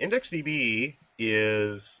 IndexedDB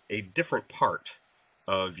is a different part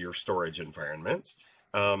of your storage environment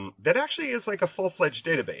that actually is like a full-fledged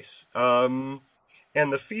database.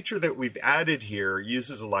 And the feature that we've added here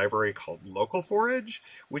uses a library called local forage,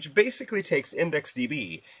 which basically takes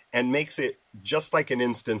IndexedDB and makes it just like an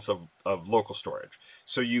instance of local storage.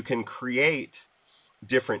 So you can create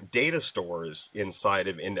different data stores inside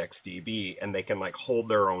of IndexedDB, and they can like hold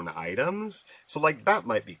their own items. So like that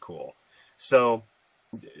might be cool. So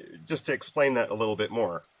just to explain that a little bit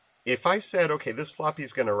more, if I said, okay, this floppy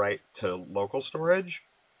is going to write to local storage,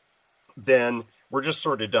 then we're just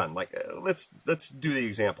sort of done. Like, let's do the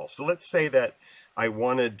example. So let's say that I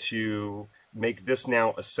wanted to make this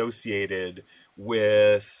now associated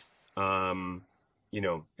with,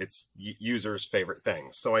 its user's favorite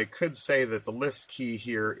things. So I could say that the list key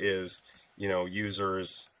here is,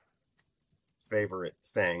 user's favorite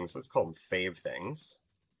things. Let's call them fave things.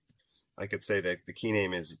 I could say that the key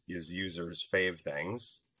name is user's fave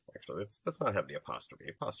things. Actually, let's not have the apostrophe.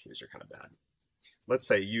 Apostrophes are kind of bad. Let's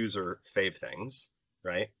say user fave things,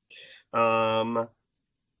 right? And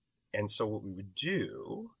so what we would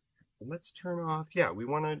do, let's turn off, we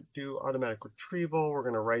want to do automatic retrieval. We're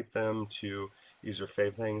going to write them to user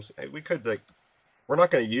fave things. We could, we're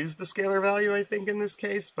not going to use the scalar value, I think, in this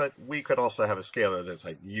case, but we could also have a scalar that's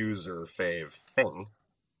like user fave thing,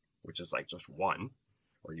 which is like just one,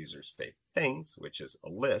 or user's fave things, which is a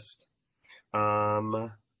list.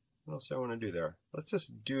 What else do I want to do there? Let's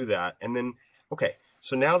just do that. And then, okay,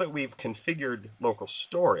 so now that we've configured local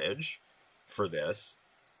storage for this,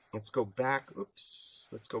 let's go back,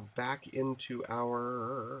 let's go back into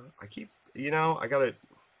our, I keep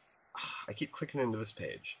clicking into this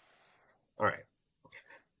page. All right,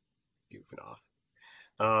 goofing off.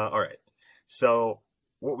 All right, so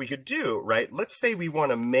what we could do, right, let's say we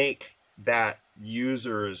want to make that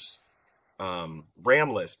user's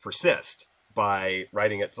RAM list persist by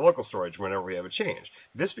writing it to local storage whenever we have a change.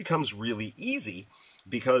 This becomes really easy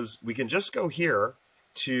because we can just go here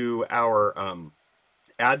to our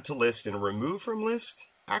add to list and remove from list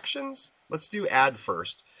actions. Let's do add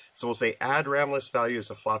first. So we'll say add RAM list values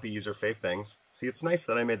of floppy user fave things. See, it's nice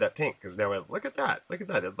that I made that pink because now look at that. Look at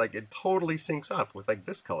that. It totally syncs up with like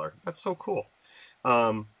this color. That's so cool.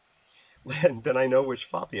 Then I know which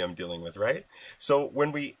floppy I'm dealing with, right? So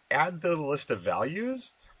when we add the list of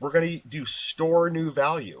values, we're going to do store new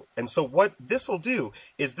value. And so what this will do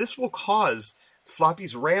is this will cause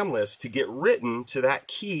Floppy's RAM list to get written to that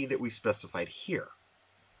key that we specified here.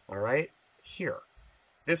 All right, here,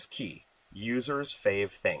 this key, users fave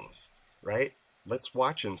things, right? Let's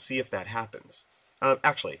watch and see if that happens.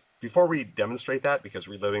 Actually, before we demonstrate that, because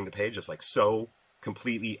reloading the page is like so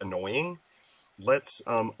completely annoying, let's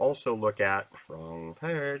also look at, wrong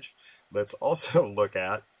page, let's also look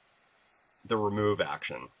at the remove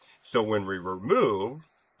action. So when we remove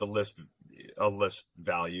a list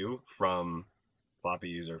value from floppy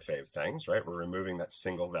user fave things, right? We're removing that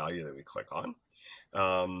single value that we click on.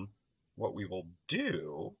 What we will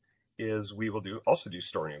do is we will also do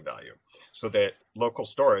store new value, so that local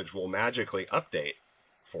storage will magically update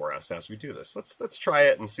for us as we do this. Let's try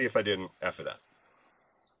it and see if I didn't F it up.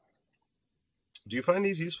 Do you find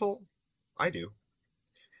these useful? I do.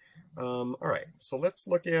 All right, so let's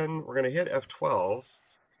look in. We're going to hit F12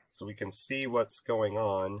 so we can see what's going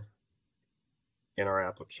on in our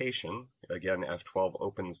application. Again, F12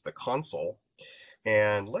 opens the console.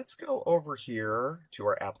 And let's go over here to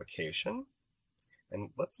our application. And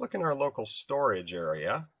let's look in our local storage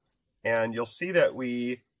area. And you'll see that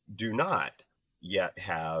we do not yet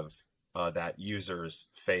have that user's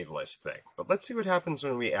fave list thing. But let's see what happens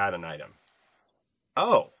when we add an item.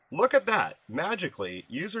 Oh, look at that. Magically,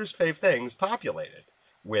 user's fave things populated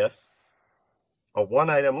with a one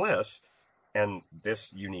item list, and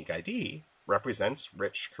this unique ID represents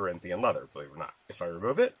rich Corinthian leather, believe it or not. If I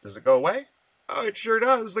remove it, does it go away? Oh, it sure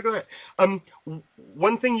does. Look at that.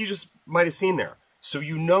 One thing you just might have seen there. So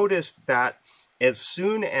you noticed that as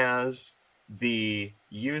soon as the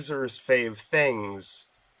user's fave things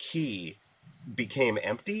key became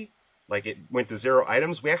empty, like it went to 0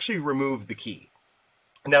 items, we actually removed the key.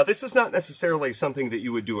 Now, this is not necessarily something that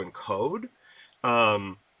you would do in code,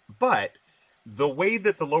 but the way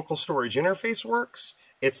that the local storage interface works,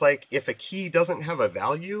 it's like if a key doesn't have a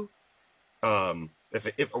value,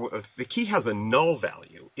 if the key has a null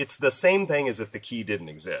value, it's the same thing as if the key didn't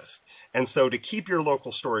exist. And so to keep your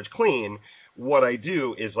local storage clean, what I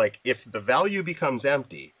do is, like, if the value becomes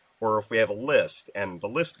empty, or if we have a list and the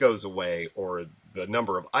list goes away, or the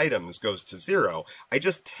number of items goes to 0, I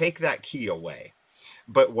just take that key away.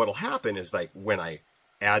 But what'll happen is, like, when I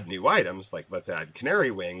add new items, like let's add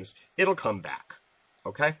canary wings, it'll come back.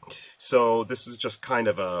 Okay, so this is just kind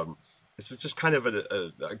of a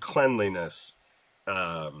cleanliness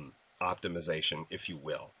optimization, if you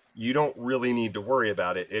will. You don't really need to worry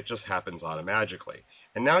about it. It just happens automatically.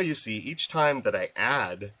 And now you see each time that I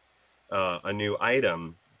add a new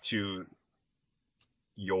item to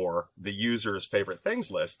the user's favorite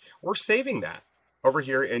things list, we're saving that over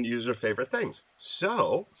here in user favorite things.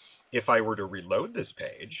 So if I were to reload this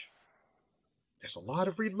page, there's a lot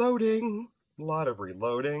of reloading.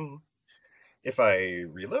 If I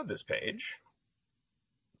reload this page,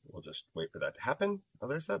 we'll just wait for that to happen. Oh,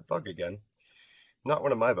 there's that bug again. Not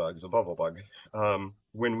one of my bugs, a bubble bug.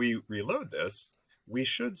 When we reload this, we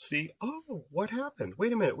should see, oh, what happened?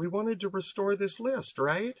 Wait a minute, we wanted to restore this list,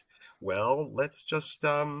 right? Well, let's just,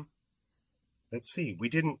 let's see. We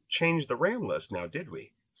didn't change the RAM list now, did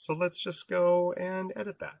we? So let's just go and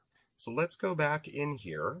edit that. So let's go back in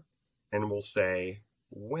here and we'll say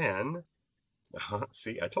when,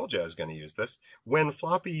 see, I told you I was going to use this. When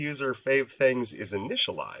floppy user fave things is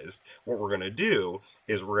initialized, what we're going to do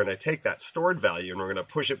is we're going to take that stored value and we're going to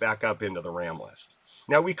push it back up into the RAM list.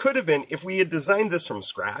 Now, we could have been, if we had designed this from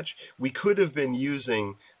scratch, we could have been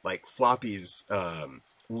using like floppy's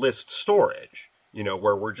list storage, you know,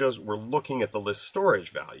 where we're looking at the list storage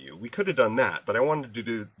value. We could have done that, but I wanted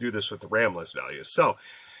to do this with the RAM list values. So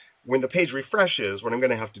when the page refreshes, what I'm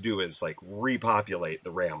going to have to do is like repopulate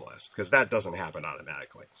the RAM list, because that doesn't happen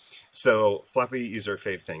automatically. So floppy user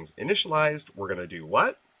fave things initialized, we're going to do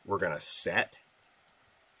what? We're going to set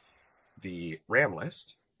the RAM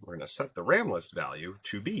list. We're going to set the RAM list value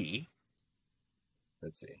to be,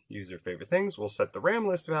 let's see, user favorite things. We'll set the RAM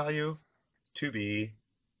list value to be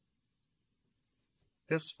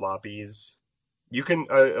this floppy's. You can,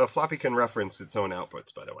 a floppy can reference its own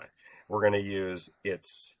outputs, by the way. We're going to use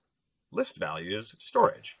its list values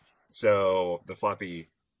storage. So the floppy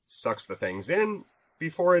sucks the things in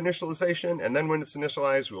before initialization, and then when it's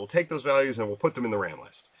initialized, we will take those values and we'll put them in the RAM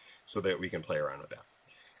list so that we can play around with that.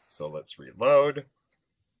 So let's reload.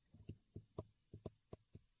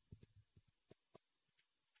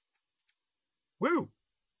 Woo!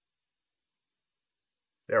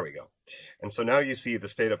 There we go. And so now you see the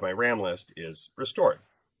state of my RAM list is restored.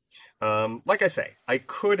 Like I say, I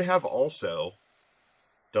could have also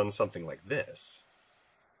done something like this,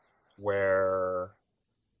 where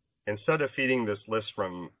instead of feeding this list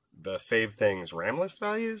from the fave things RAM list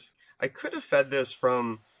values, I could have fed this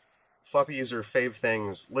from floppy user fave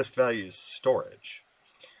things list values storage,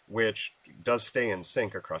 which does stay in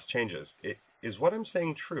sync across changes. Is what I'm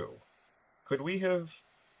saying true? Could we have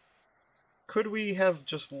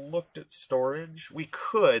just looked at storage? We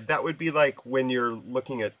could. That would be like when you're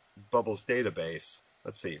looking at Bubble's database.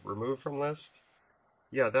 Let's see, remove from list.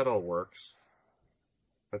 Yeah, that all works.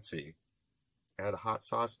 Let's see, add a hot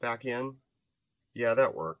sauce back in. Yeah,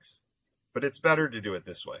 that works. But it's better to do it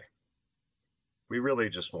this way. We really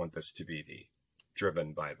just want this to be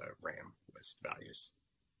driven by the RAM list values.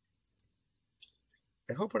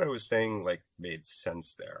 I hope what I was saying made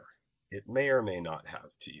sense there. It may or may not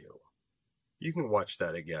have to you. You can watch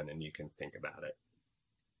that again and you can think about it.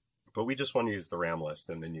 But we just want to use the RAM list,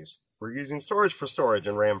 and then we're using storage for storage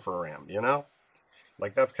and RAM for RAM, you know?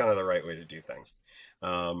 That's kind of the right way to do things.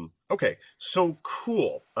 Okay, so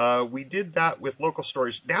cool. We did that with local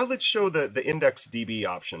storage. Now let's show the IndexedDB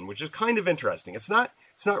option, which is kind of interesting. It's not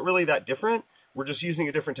really that different. We're just using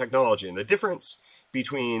a different technology. And the difference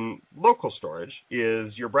between local storage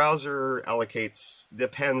is your browser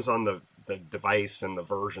depends on the device and the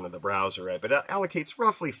version of the browser, right? But it allocates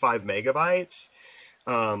roughly 5 megabytes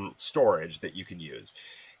storage that you can use.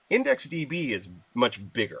 IndexedDB is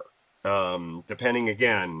much bigger. Depending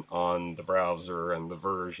again on the browser and the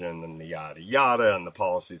version and the yada yada and the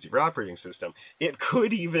policies of your operating system, it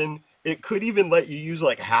could even let you use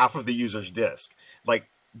half of the user's disk.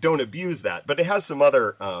 Don't abuse that, but it has some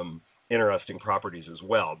other interesting properties as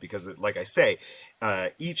well, because like I say,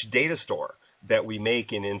 each data store that we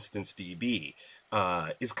make in InstanceDB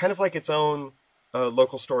is kind of like its own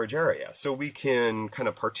local storage area. So we can kind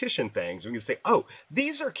of partition things. We can say, oh,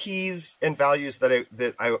 these are keys and values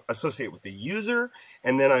that I associate with the user.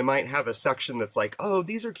 And then I might have a section that's like, oh,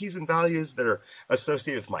 these are keys and values that are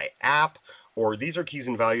associated with my app, or these are keys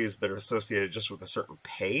and values that are associated just with a certain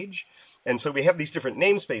page. And so we have these different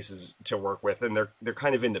namespaces to work with, and they're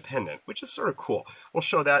kind of independent, which is sort of cool. We'll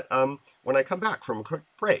show that when I come back from a quick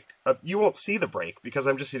break. You won't see the break because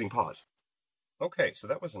I'm just hitting pause. Okay, so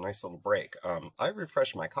that was a nice little break. I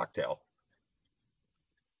refreshed my cocktail.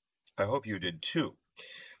 I hope you did too.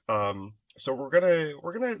 So we're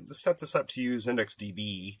gonna set this up to use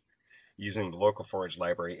IndexedDB using the local storage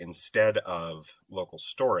library instead of local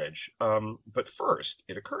storage. But first,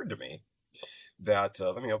 it occurred to me that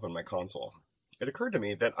let me open my console. It occurred to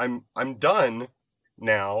me that I'm done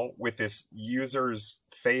now with this users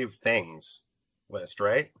fave things list,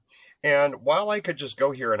 right? And while I could just go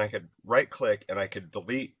here and I could right click and I could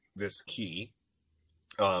delete this key,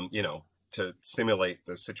 to simulate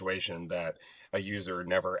the situation that a user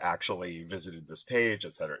never actually visited this page,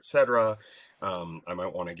 et cetera, et cetera. I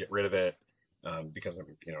might want to get rid of it because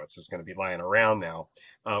it's just going to be lying around now.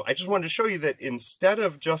 I just wanted to show you that instead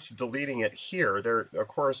of just deleting it here, of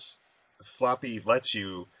course, Floppy lets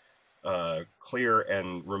you clear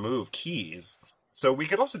and remove keys. So we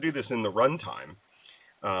could also do this in the runtime.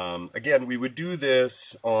 Again, we would do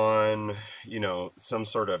this on, some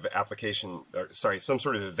sort of application, some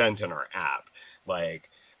sort of event in our app.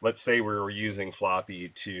 Let's say we were using Floppy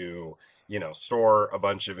to, store a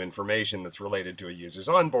bunch of information that's related to a user's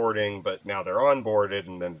onboarding, but now they're onboarded,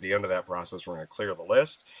 and then at the end of that process, we're going to clear the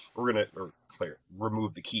list. We're going to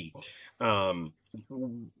remove the key. We're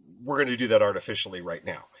going to do that artificially right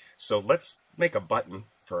now. So let's make a button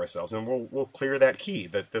for ourselves, and we'll clear that key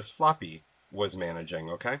that this Floppy was managing,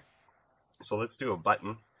 okay? So let's do a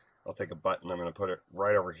button. I'll take a button. I'm going to put it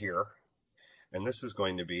right over here. And this is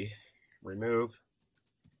going to be remove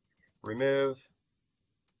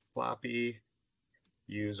Floppy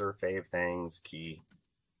user fave things key,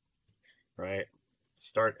 right?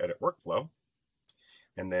 Start edit workflow.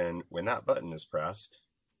 And then when that button is pressed,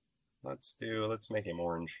 let's make him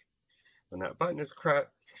orange. When that button is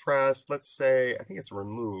pressed, let's say, I think it's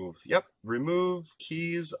remove. Yep, remove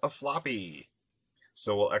keys of Floppy.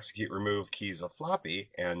 So we'll execute remove keys of Floppy,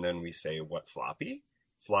 and then we say what Floppy?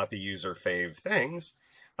 Floppy user fave things.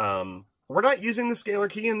 We're not using the scalar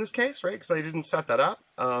key in this case, right? Because I didn't set that up.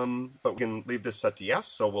 But we can leave this set to yes.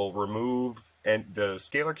 So we'll remove the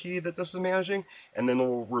scalar key that this is managing, and then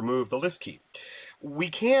we'll remove the list key. We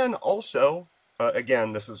can also,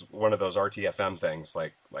 again, this is one of those RTFM things,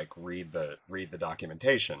 like read the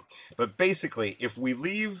documentation. But basically, if we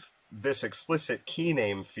leave this explicit key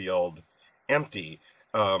name field empty,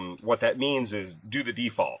 what that means is do the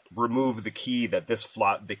default, remove the key that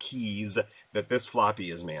the keys that this Floppy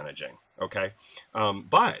is managing. Okay,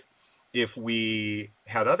 but if we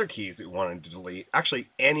had other keys that we wanted to delete, actually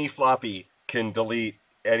any Floppy can delete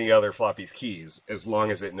any other Floppy's keys as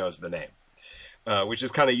long as it knows the name, which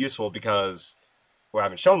is kind of useful because, well, I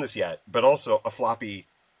haven't shown this yet, but also a Floppy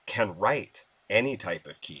can write any type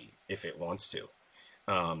of key if it wants to.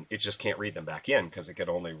 It just can't read them back in because it could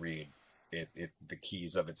only read the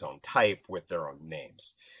keys of its own type with their own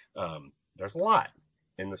names. There's a lot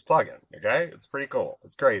in this plugin, okay? It's pretty cool.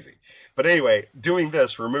 It's crazy. But anyway, doing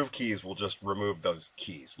this, remove keys, will just remove those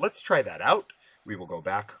keys. Let's try that out. We will go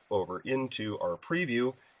back over into our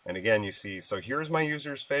preview. And again, you see, so here's my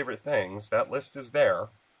user's favorite things. That list is there.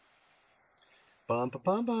 Bum, bum,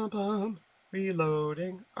 bum, bum, bum.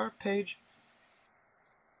 Reloading our page.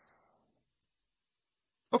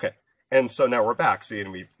 Okay, and so now we're back. See,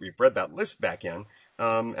 and we've read that list back in.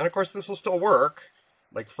 And of course, this will still work,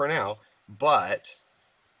 like for now, but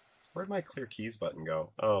where'd my clear keys button go?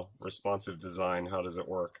 Oh, responsive design. How does it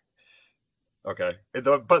work? Okay,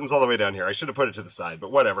 the button's all the way down here. I should have put it to the side,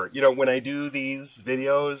 but whatever. You know, when I do these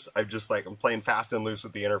videos, I'm playing fast and loose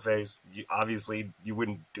with the interface. Obviously, you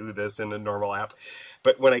wouldn't do this in a normal app,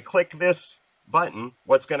 but when I click this button,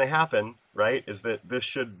 what's going to happen, right, is that this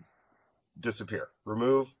should disappear.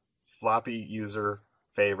 Remove floppy user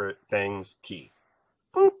favorite things key.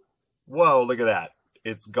 Boop. Whoa, look at that.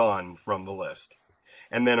 It's gone from the list.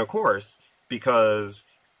 And then, of course, because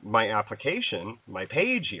my application, my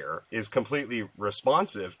page here, is completely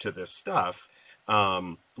responsive to this stuff,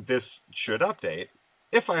 this should update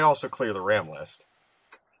if I also clear the RAM list,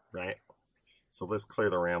 right? So let's clear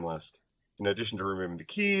the RAM list. In addition to removing the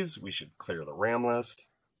keys, we should clear the RAM list.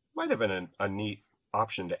 Might have been a neat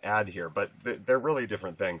option to add here, but they're really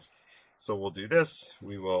different things. So we'll do this.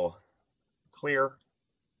 We will clear.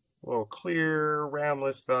 We'll clear RAM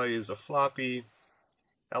list values of floppy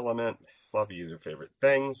element, floppy user favorite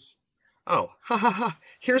things. Oh, ha ha ha.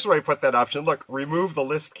 Here's where I put that option. Look, remove the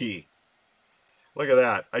list key. Look at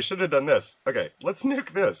that. I should have done this. Okay, let's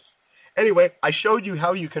nuke this. Anyway, I showed you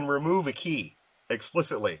how you can remove a key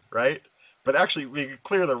explicitly, right? But actually, we could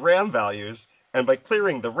clear the RAM values, and by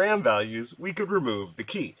clearing the RAM values, we could remove the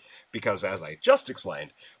key. Because as I just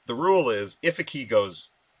explained, the rule is if a key goes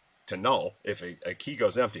to null, if a key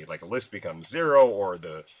goes empty, like a list becomes 0 or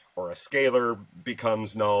a scalar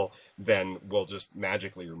becomes null, then we'll just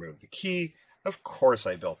magically remove the key. Of course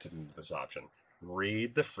I built it into this option.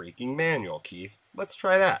 Read the freaking manual, Keith. Let's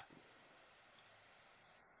try that.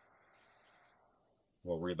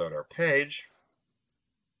 We'll reload our page.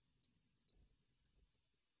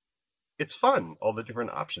 It's fun, all the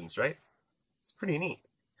different options, right? It's pretty neat.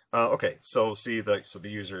 Okay, so see, the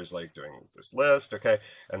user is like doing this list, okay,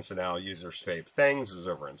 and so now user's fave things is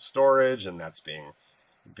over in storage, and that's being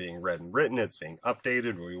read and written. It's being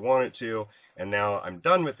updated when we want it to, and now I'm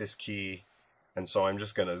done with this key, and so I'm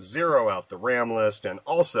just going to zero out the RAM list and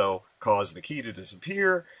also cause the key to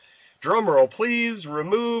disappear. Drumroll, please.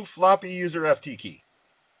 Remove floppy user FT key.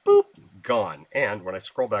 Boop, gone. And when I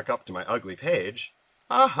scroll back up to my ugly page,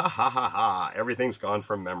 ha ha ha ha ha, everything's gone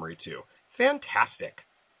from memory too. Fantastic.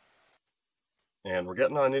 And we're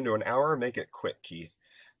getting on into an hour. Make it quick, Keith.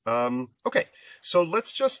 Okay, so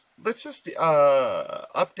let's just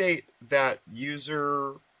update that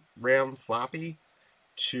user RAM floppy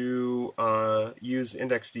to use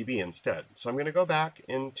IndexedDB instead. So I'm going to go back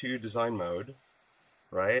into design mode,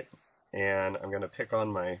 right? And I'm going to pick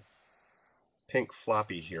on my pink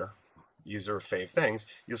floppy here, user fave things.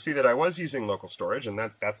 You'll see that I was using local storage, and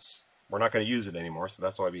that's we're not going to use it anymore, so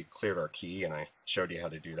that's why we cleared our key, and I showed you how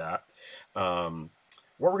to do that.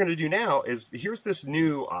 What we're going to do now is, here's this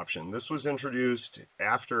new option. This was introduced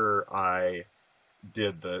after I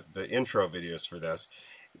did the intro videos for this.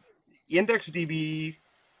 IndexedDB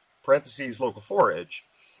parentheses local forage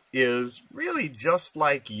is really just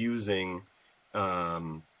like using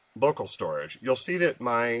local storage. You'll see that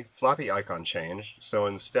my floppy icon changed. So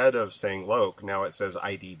instead of saying loc, now it says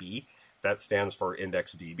IDB. That stands for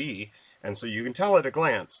IndexedDB. And so you can tell at a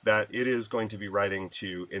glance that it is going to be writing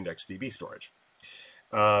to IndexedDB storage.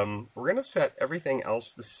 We're going to set everything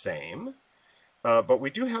else the same, but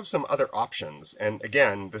we do have some other options. And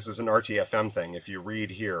again, this is an RTFM thing. If you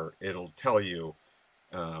read here, it'll tell you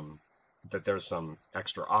that there's some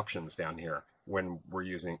extra options down here when we're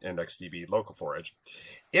using IndexedDB local forage.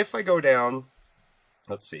 If I go down,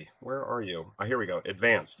 let's see, where are you? Oh, here we go.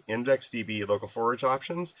 Advanced IndexedDB local forage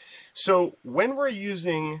options. So when we're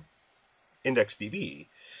using IndexedDB,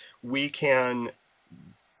 we can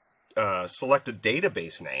select a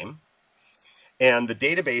database name, and the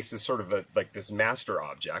database is sort of like this master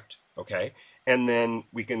object, okay? And then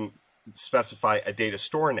we can specify a data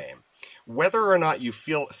store name. Whether or not you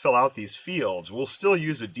fill out these fields, we'll still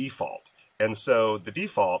use a default. And so the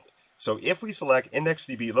default, so if we select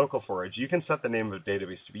IndexedDB local forage, you can set the name of the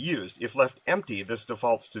database to be used. If left empty, this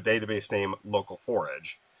defaults to database name local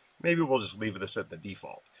forage. Maybe we'll just leave this at the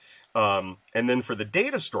default. And then for the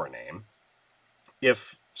data store name,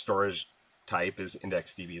 if storage type is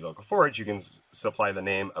IndexedDB local forage, you can supply the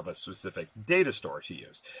name of a specific data store to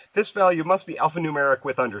use. This value must be alphanumeric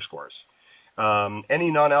with underscores.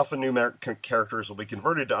 Any non-alphanumeric characters will be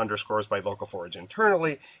converted to underscores by local forage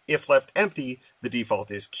internally. If left empty, the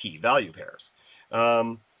default is key value pairs.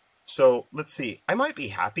 So let's see. I might be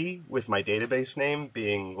happy with my database name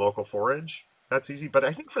being local forage. That's easy. But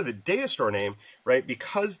I think for the data store name, right,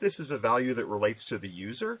 because this is a value that relates to the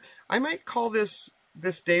user, I might call this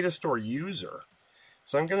data store user.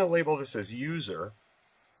 So I'm going to label this as user,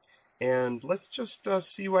 and let's just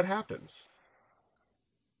see what happens.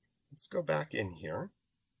 Let's go back in here,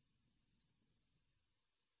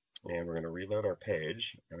 and we're going to reload our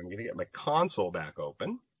page, and I'm going to get my console back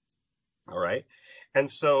open. All right,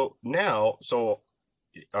 and so now,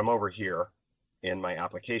 I'm over here in my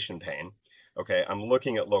application pane. Okay, I'm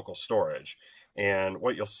looking at local storage, and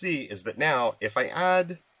what you'll see is that now if I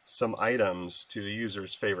add some items to the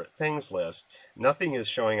user's favorite things list, nothing is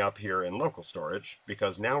showing up here in local storage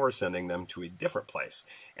because now we're sending them to a different place,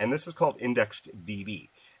 and this is called IndexedDB.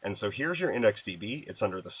 And so here's your IndexedDB. It's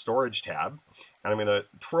under the storage tab, and I'm going to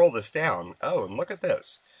twirl this down. Oh, and look at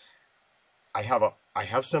this. I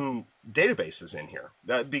have some databases in here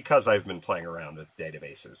because I've been playing around with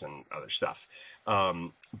databases and other stuff.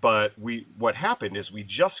 But what happened is we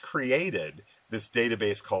just created this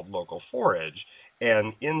database called local forage,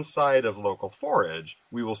 and inside of local forage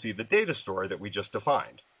we will see the data store that we just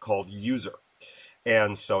defined called user.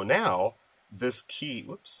 And so now this key,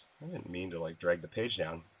 whoops, I didn't mean to like drag the page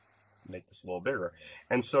down. Let's make this a little bigger.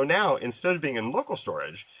 And so now instead of being in local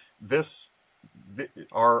storage,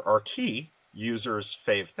 our key, user's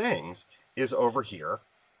fave things, is over here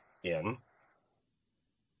in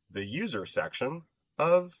the user section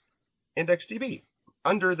of IndexedDB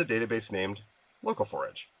under the database named local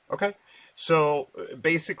forage. Okay, so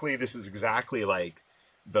basically this is exactly like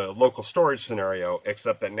the local storage scenario,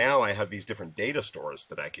 except that now I have these different data stores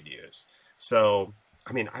that I could use. So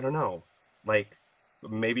I mean, I don't know, like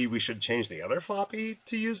maybe we should change the other floppy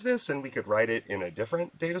to use this and we could write it in a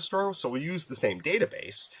different data store. So we'll use the same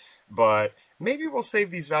database, but maybe we'll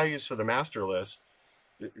save these values for the master list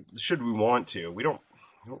should we want to. We don't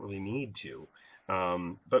really need to,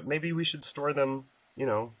 but maybe we should store them, you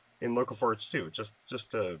know, in local forage too, just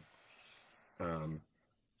to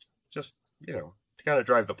you know, to kind of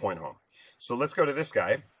drive the point home. So let's go to this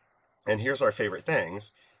guy, and here's our favorite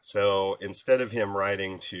things. So instead of him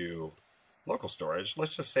writing to local storage,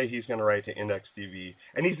 let's just say he's going to write to IndexedDB,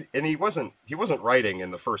 and he wasn't writing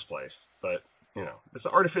in the first place, but you know, it's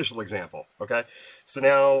an artificial example. Okay, so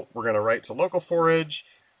now we're going to write to local forage.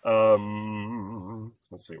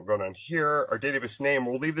 Let's see, we're going on here. Our database name,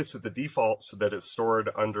 we'll leave this at the default so that it's stored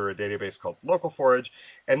under a database called local forage.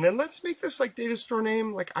 And then let's make this like data store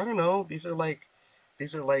name. Like, I don't know, these are like,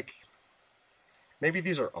 maybe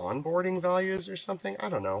these are onboarding values or something. I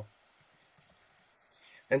don't know.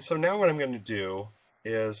 And so now what I'm going to do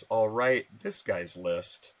is I'll write this guy's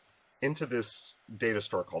list into this data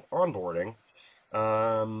store called onboarding.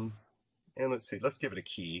 And let's see, let's give it a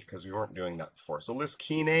key because we weren't doing that before. So list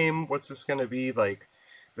key name, what's this going to be? Like,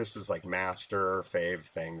 this is like master fave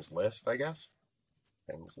things list, I guess.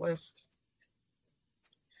 Things list.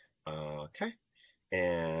 Okay.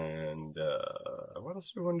 And what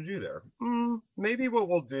else do we want to do there? Maybe what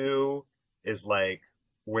we'll do is like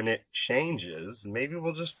when it changes, maybe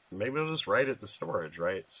we'll just write it to storage,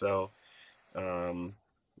 right? So I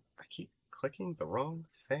keep clicking the wrong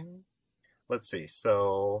thing. Let's see.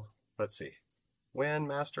 So let's see. When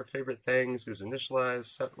master favorite things is initialized,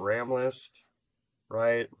 set RAM list,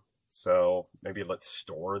 right? So maybe let's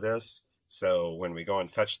store this. So when we go and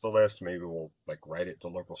fetch the list, maybe we'll like write it to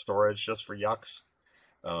local storage just for yucks.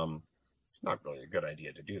 It's not really a good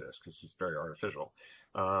idea to do this because it's very artificial.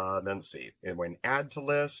 Then let's see. And when add to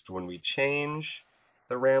list, when we change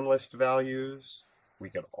the RAM list values, we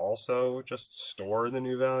could also just store the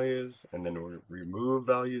new values, and then we remove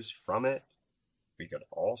values from it. We could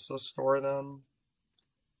also store them.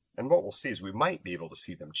 And what we'll see is we might be able to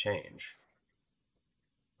see them change,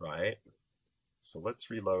 right? So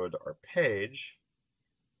let's reload our page.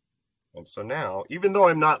 And so now, even though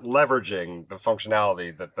I'm not leveraging the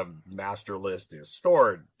functionality that the master list is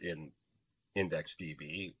stored in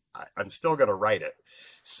IndexedDB, I'm still going to write it.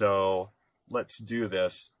 So let's do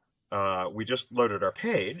this. We just loaded our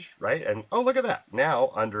page, right? And oh, look at that.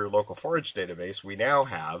 Now, under local forage database, we now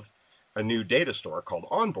have a new data store called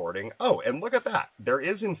onboarding. Oh, and look at that. There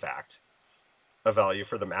is, in fact, a value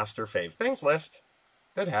for the master fave things list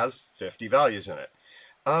that has 50 values in it.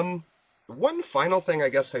 One final thing I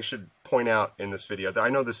guess I should point out in this video, I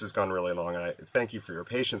know this has gone really long, and I thank you for your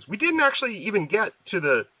patience. We didn't actually even get to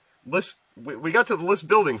the list. We got to the list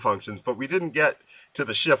building functions, but we didn't get to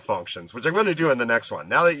the shift functions, which I'm going to do in the next one.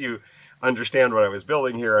 Now that you understand what I was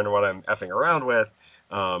building here and what I'm effing around with,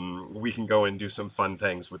 we can go and do some fun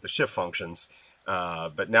things with the shift functions.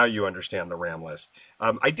 But now you understand the RAM list.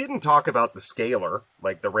 I didn't talk about the scalar,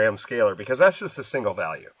 like the RAM scalar, because that's just a single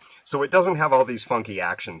value. So it doesn't have all these funky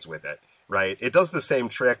actions with it, right? It does the same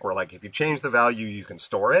trick where, like, if you change the value, you can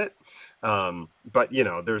store it. But you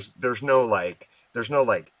know, there's no like,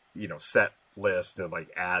 you know, set list and like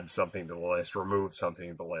add something to the list, remove something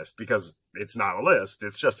to the list, because it's not a list,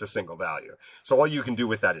 it's just a single value. So all you can do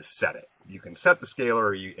with that is set it. You can set the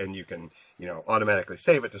scalar, and you can, automatically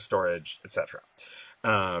save it to storage, etc.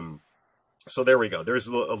 So there we go. There's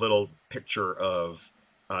a little picture of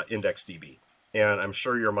IndexedDB. And I'm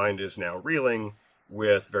sure your mind is now reeling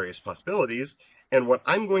with various possibilities. And what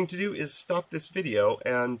I'm going to do is stop this video,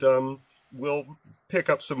 and we'll pick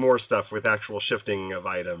up some more stuff with actual shifting of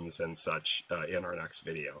items and such in our next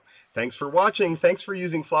video. Thanks for watching. Thanks for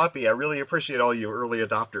using Floppy. I really appreciate all you early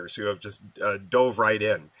adopters who have just dove right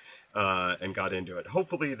in and got into it.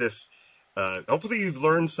 Hopefully you've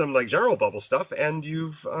learned some like general bubble stuff, and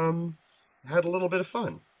you've had a little bit of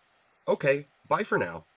fun. Okay, bye for now.